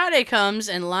 Black Friday comes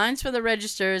and lines for the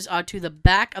registers are to the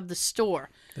back of the store.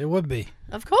 They would be.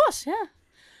 Of course, yeah.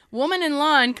 Woman in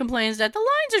line complains that the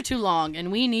lines are too long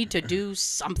and we need to do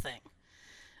something.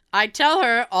 I tell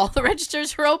her all the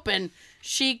registers are open.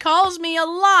 She calls me a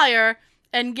liar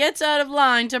and gets out of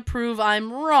line to prove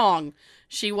I'm wrong.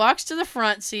 She walks to the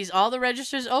front, sees all the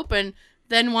registers open,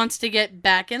 then wants to get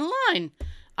back in line.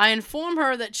 I inform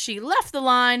her that she left the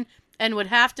line and would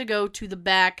have to go to the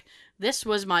back. This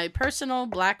was my personal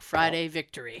Black Friday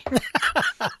victory.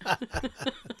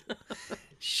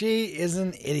 She is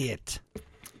an idiot.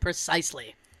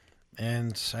 Precisely.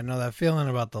 And I know that feeling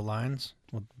about the lines,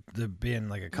 with there being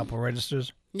like a couple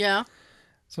registers. Yeah.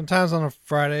 Sometimes on a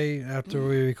Friday after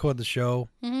we record the show,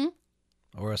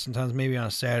 or sometimes maybe on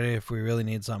a Saturday if we really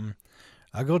need something,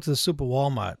 I go to the Super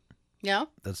Walmart. Yeah.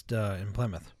 That's in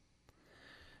Plymouth.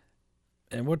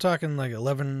 And we're talking like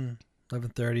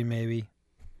 11:30 maybe.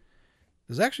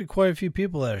 There's actually quite a few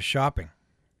people that are shopping.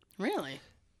 Really?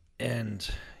 And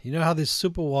you know how these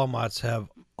Super Walmarts have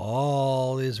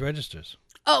all these registers?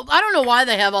 Oh, I don't know why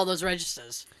they have all those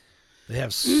registers. They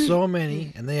have so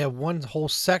many, and they have one whole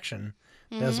section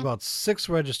that has about 6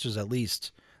 registers at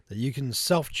least that you can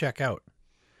self-check out.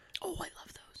 Oh, I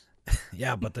love those.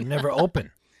 Yeah, but they're never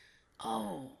open.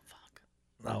 Oh, fuck.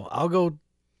 Now, I'll go,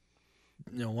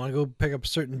 want to go pick up a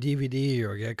certain DVD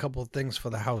or get a couple of things for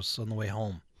the house on the way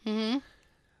home. Mm-hmm.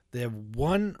 They have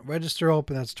one register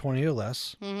open that's 20 or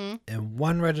less, and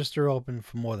one register open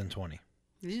for more than 20.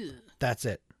 Ew. That's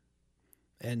it.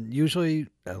 And usually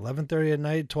at 11:30 at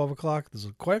night, 12 o'clock, there's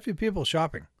quite a few people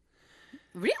shopping.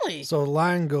 Really? So the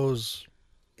line goes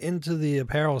into the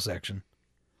apparel section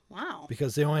Wow.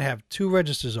 because they only have 2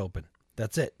 registers open.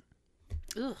 That's it.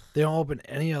 Ugh. They don't open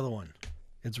any other one.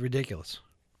 It's ridiculous.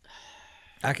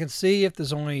 I can see if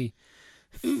there's only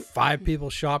 5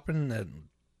 people shopping at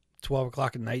 12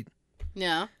 o'clock at night,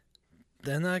 Yeah.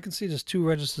 then I can see just 2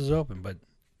 registers open. But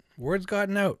word's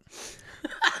gotten out.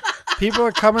 People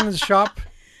are coming to shop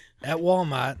at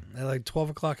Walmart at like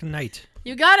 12 o'clock at night.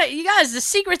 You got it. You guys, the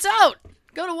secret's out.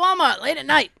 Go to Walmart late at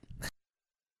night.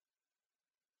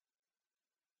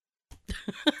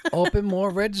 Open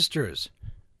more registers.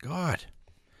 God.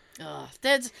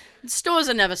 Stores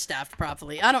are never staffed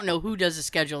properly. I don't know who does the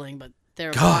scheduling, but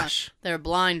they're Gosh. they're a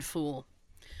blind fool.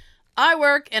 I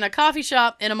work in a coffee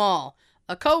shop in a mall.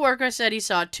 A coworker said he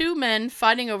saw 2 men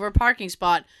fighting over a parking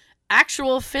spot,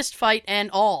 actual fist fight and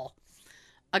all.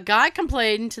 A guy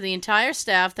complained to the entire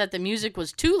staff that the music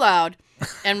was too loud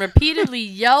and repeatedly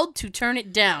yelled to turn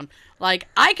it down. Like,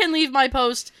 I can leave my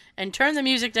post and turn the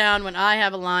music down when I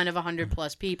have a line of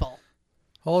 100+ people.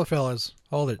 Hold it, fellas.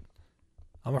 Hold it.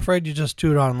 I'm afraid you just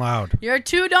tooed on loud. You're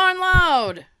too darn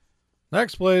loud.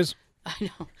 Next, please. I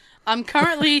know. I'm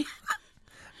currently...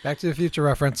 Back to the Future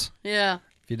reference, Yeah.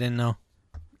 if you didn't know.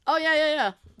 Oh,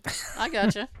 yeah. I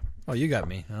gotcha. Oh, you got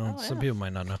me. Oh, Some yeah. people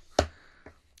might not know.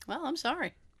 Well, I'm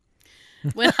sorry.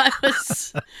 When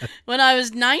I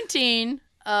was 19,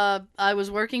 I was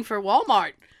working for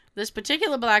Walmart. This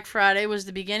particular Black Friday was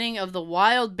the beginning of the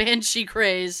wild banshee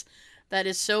craze that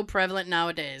is so prevalent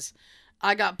nowadays.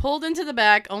 I got pulled into the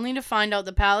back only to find out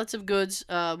the pallets of goods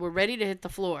were ready to hit the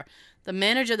floor. The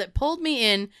manager that pulled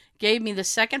me in gave me the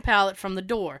second pallet from the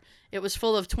door. It was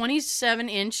full of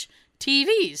 27-inch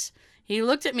TVs. He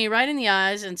looked at me right in the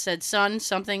eyes and said, "Son,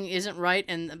 something isn't right,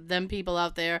 and them people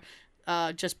out there,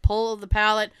 just pull the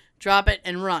pallet, drop it,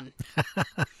 and run."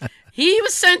 He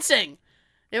was sensing.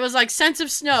 It was like sense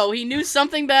of snow. He knew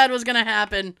something bad was going to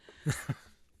happen.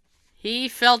 He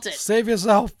felt it. Save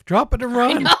yourself. Drop it and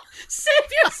run. No, save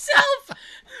yourself.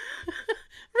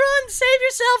 Run, save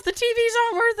yourself. The TVs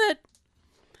aren't worth it.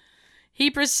 He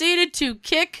proceeded to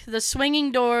kick the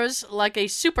swinging doors like a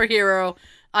superhero.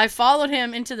 I followed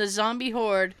him into the zombie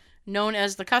horde known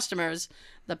as the customers.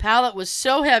 The pallet was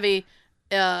so heavy,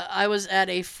 I was at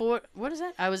a 45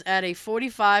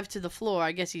 to the floor.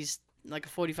 I guess he's like a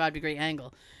 45-degree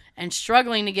angle, and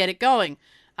struggling to get it going.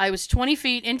 I was 20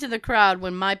 feet into the crowd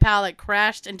when my pallet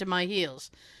crashed into my heels.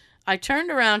 I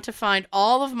turned around to find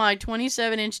all of my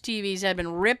 27-inch TVs had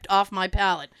been ripped off my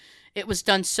pallet. It was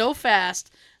done so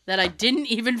fast that I didn't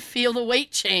even feel the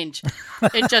weight change.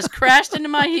 It just crashed into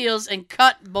my heels and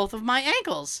cut both of my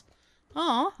ankles.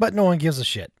 Oh. But no one gives a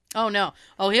shit. Oh, no.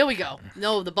 Oh, here we go.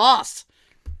 No, the boss.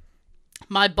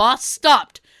 My boss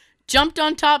stopped, jumped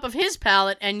on top of his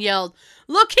pallet, and yelled,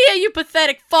 "Look here, you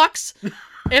pathetic fucks.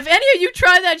 If any of you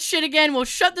try that shit again, we'll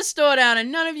shut the store down,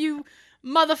 and none of you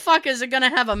motherfuckers are going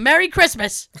to have a Merry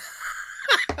Christmas."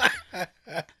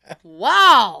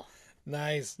 Wow.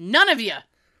 Nice. None of you.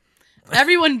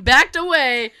 Everyone backed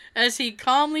away as he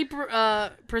calmly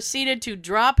proceeded to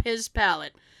drop his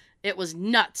pallet. It was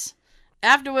nuts.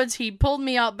 Afterwards, he pulled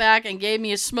me out back and gave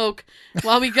me a smoke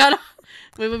while we got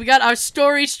our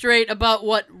story straight about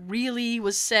what really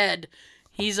was said.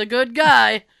 He's a good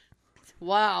guy.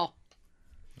 Wow.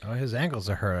 Oh, his ankles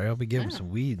are hurt. I hope he gave him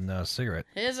some weed and a cigarette.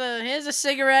 Here's a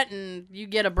cigarette, and you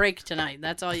get a break tonight.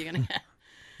 That's all you're gonna get.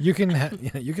 You can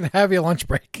have your lunch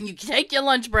break. You take your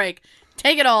lunch break.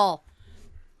 Take it all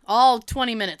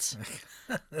 20 minutes.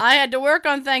 I had to work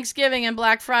on Thanksgiving and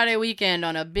Black Friday weekend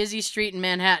on a busy street in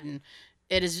Manhattan.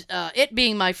 It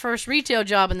being my first retail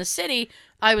job in the city,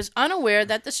 I was unaware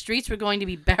that the streets were going to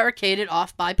be barricaded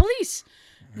off by police.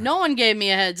 No one gave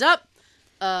me a heads up,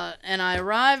 and I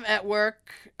arrived at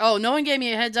work. Oh, no one gave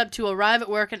me a heads up to arrive at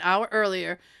work an hour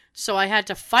earlier, so I had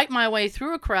to fight my way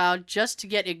through a crowd just to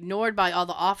get ignored by all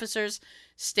the officers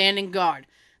standing guard.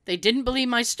 They didn't believe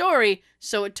my story,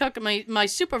 so it took my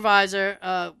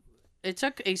supervisor. It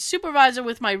took a supervisor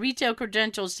with my retail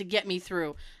credentials to get me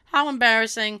through. How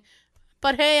embarrassing!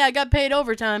 But hey, I got paid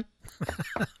overtime.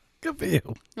 Good for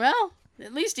you. Well,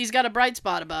 at least he's got a bright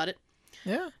spot about it.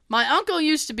 Yeah. My uncle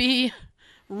used to be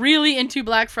really into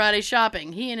Black Friday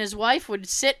shopping. He and his wife would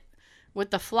sit with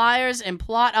the flyers and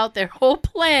plot out their whole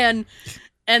plan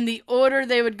and the order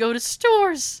they would go to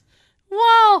stores.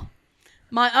 Wow.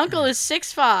 My uncle is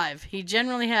 6'5". He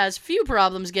generally has few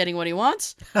problems getting what he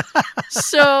wants.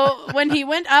 So when he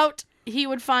went out, he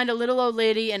would find a little old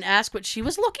lady and ask what she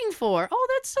was looking for. Oh,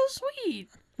 that's so sweet.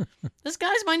 This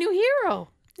guy's my new hero.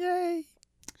 Yay.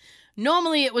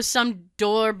 Normally, it was some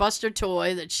doorbuster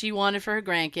toy that she wanted for her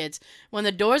grandkids. When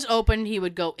the doors opened, he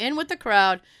would go in with the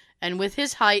crowd, and with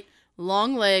his height,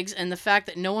 long legs, and the fact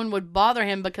that no one would bother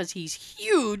him because he's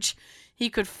huge, he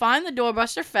could find the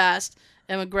doorbuster fast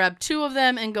and would grab 2 of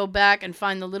them and go back and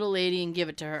find the little lady and give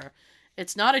it to her.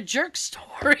 It's not a jerk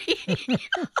story.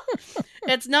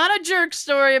 It's not a jerk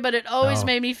story, but it always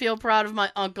made me feel proud of my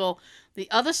uncle. The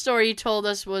other story he told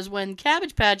us was when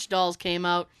Cabbage Patch dolls came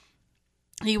out,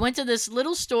 he went to this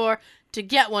little store to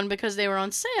get one because they were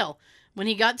on sale. When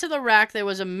he got to the rack, there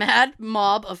was a mad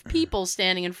mob of people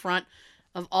standing in front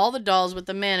of all the dolls with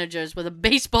the managers with a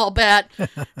baseball bat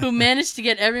who managed to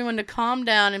get everyone to calm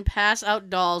down and pass out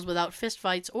dolls without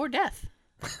fistfights or death.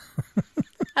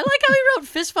 I like how he wrote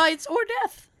fistfights or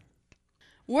death.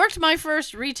 Worked my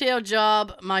first retail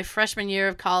job my freshman year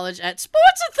of college at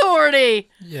Sports Authority.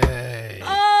 Yay.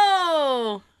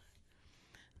 Oh.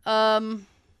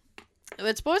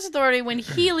 at Sports Authority when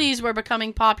Heelys were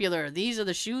becoming popular. These are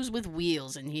the shoes with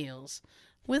wheels and heels.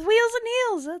 With wheels and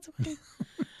heels. That's funny.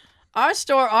 Our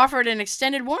store offered an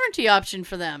extended warranty option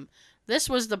for them. This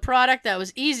was the product that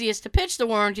was easiest to pitch the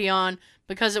warranty on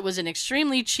because it was an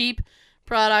extremely cheap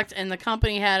product, and the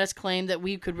company had us claim that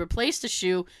we could replace the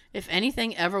shoe if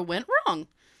anything ever went wrong.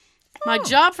 My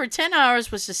job for 10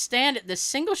 hours was to stand at this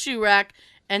single shoe rack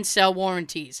and sell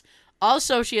warranties. All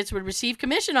associates would receive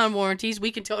commission on warranties.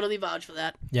 We can totally vouch for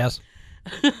that. Yes.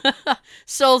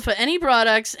 Sold for any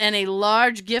products, and a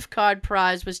large gift card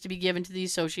prize was to be given to the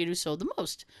associate who sold the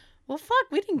most. Well,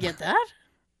 fuck, we didn't get that.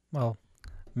 Well,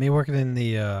 me working in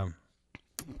the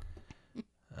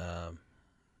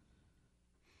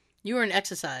You were in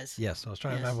exercise. yes, I was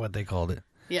trying to Yes. remember what they called it.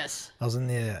 Yes. I was in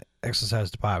the exercise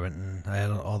department, and I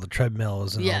had all the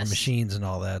treadmills and all Yes. the machines and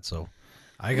all that. So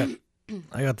I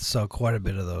got to sell quite a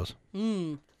bit of those.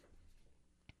 All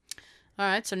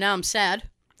right, so now I'm sad.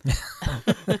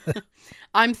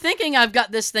 I'm thinking I've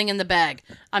got this thing in the bag.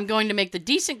 I'm going to make a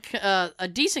decent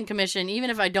commission, even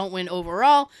if I don't win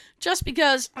overall, just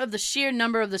because of the sheer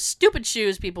number of the stupid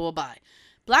shoes people will buy.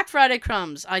 Black Friday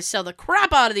crumbs. I sell the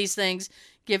crap out of these things,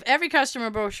 give every customer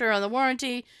a brochure on the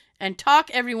warranty, and talk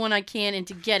everyone I can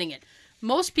into getting it.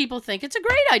 Most people think it's a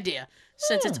great idea,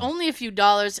 since it's only a few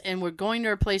dollars and we're going to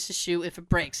replace the shoe if it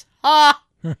breaks. Ha!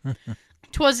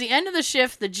 Towards the end of the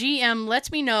shift, the GM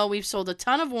lets me know we've sold a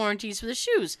ton of warranties for the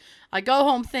shoes. I go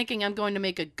home thinking I'm going to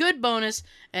make a good bonus,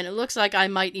 and it looks like I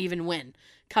might even win.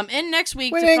 Come in next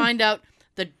week to find out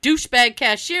the douchebag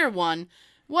cashier won.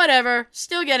 Whatever,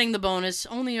 still getting the bonus,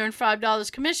 only earned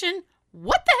 $5 commission.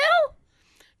 What the hell?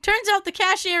 Turns out the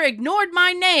cashier ignored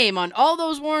my name on all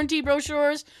those warranty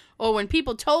brochures, or when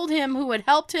people told him who had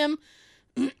helped them,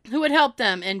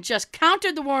 and just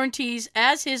counted the warranties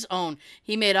as his own.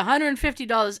 He made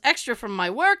 $150 extra from my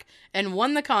work and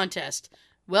won the contest.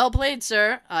 Well played,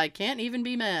 sir. I can't even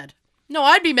be mad. No,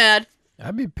 I'd be mad.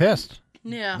 I'd be pissed.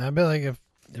 Yeah. I'd be like, if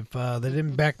they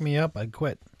didn't back me up, I'd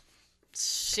quit.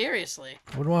 Seriously.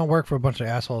 I wouldn't want to work for a bunch of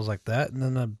assholes like that, and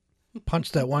then I'd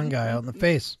punch that one guy out in the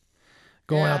face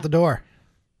going Yeah. out the door.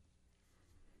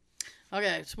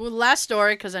 Okay, so last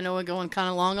story, because I know we're going kind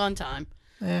of long on time.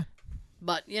 Yeah.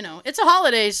 But, it's a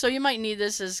holiday, so you might need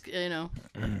this as,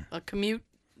 a commute.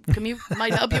 Commute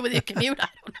might help you with your commute. I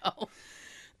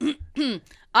don't know.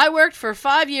 I worked for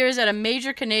 5 years at a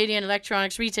major Canadian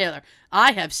electronics retailer.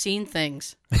 I have seen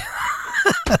things.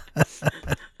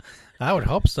 I would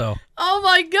hope so. Oh,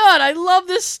 my God. I love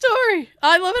this story.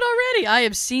 I love it already. I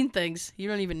have seen things. You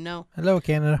don't even know. Hello,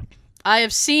 Canada. I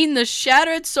have seen the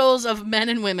shattered souls of men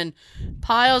and women.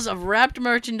 Piles of wrapped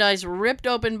merchandise ripped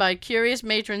open by curious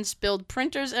matrons spilled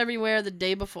printers everywhere the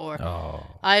day before. Oh.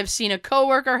 I have seen a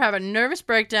coworker have a nervous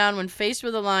breakdown when faced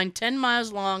with a line 10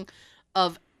 miles long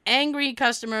of angry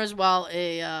customers while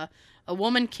a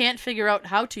woman can't figure out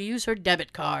how to use her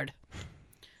debit card.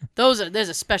 There's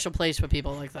a special place for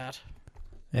people like that.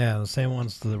 Yeah, the same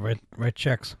ones to the right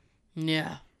checks.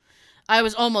 Yeah. I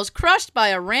was almost crushed by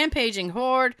a rampaging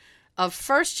horde of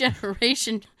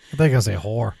first-generation... I think I say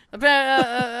whore.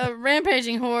 A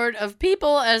rampaging horde of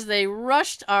people as they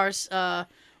rushed our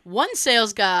one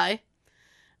sales guy.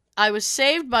 I was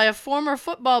saved by a former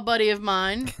football buddy of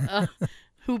mine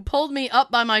who pulled me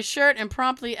up by my shirt and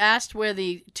promptly asked where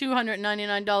the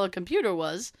 $299 computer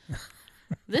was.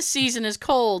 This season is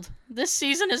cold. This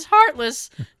season is heartless.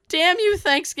 Damn you,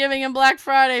 Thanksgiving and Black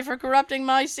Friday, for corrupting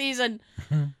my season.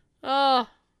 Oh,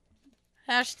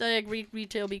 hashtag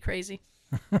retail be crazy.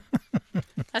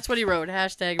 That's what he wrote.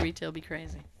 Hashtag retail be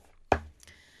crazy.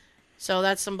 So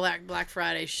that's some Black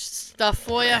Friday stuff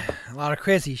for you. A lot of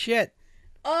crazy shit.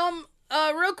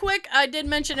 Real quick, I did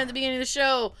mention at the beginning of the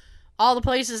show all the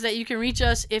places that you can reach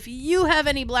us. If you have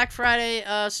any Black Friday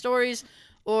stories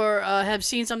or have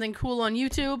seen something cool on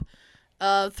YouTube,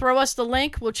 throw us the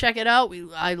link. We'll check it out.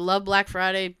 I love Black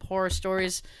Friday horror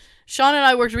stories. Sean and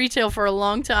I worked retail for a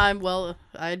long time. Well,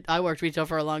 I worked retail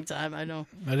for a long time. I know.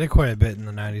 I did quite a bit in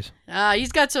the 90s.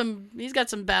 He's got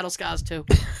some battle scars too.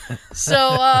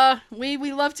 So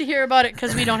we love to hear about it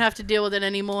because we don't have to deal with it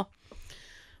anymore.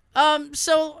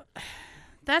 So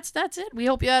that's it. We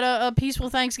hope you had a peaceful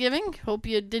Thanksgiving. Hope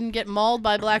you didn't get mauled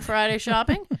by Black Friday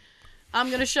shopping. I'm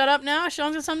gonna shut up now.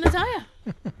 Sean's got something to tell you.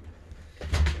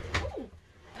 Ooh,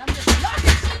 and I'm just knocking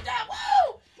shit down. Woo!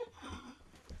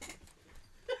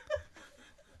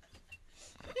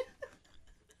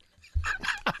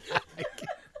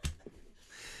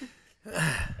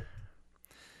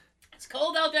 It's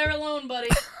cold out there alone, buddy.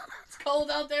 It's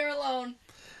cold out there alone.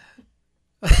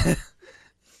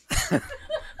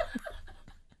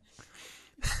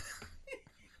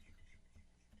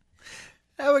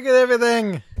 Have a Look at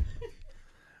everything.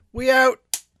 We out.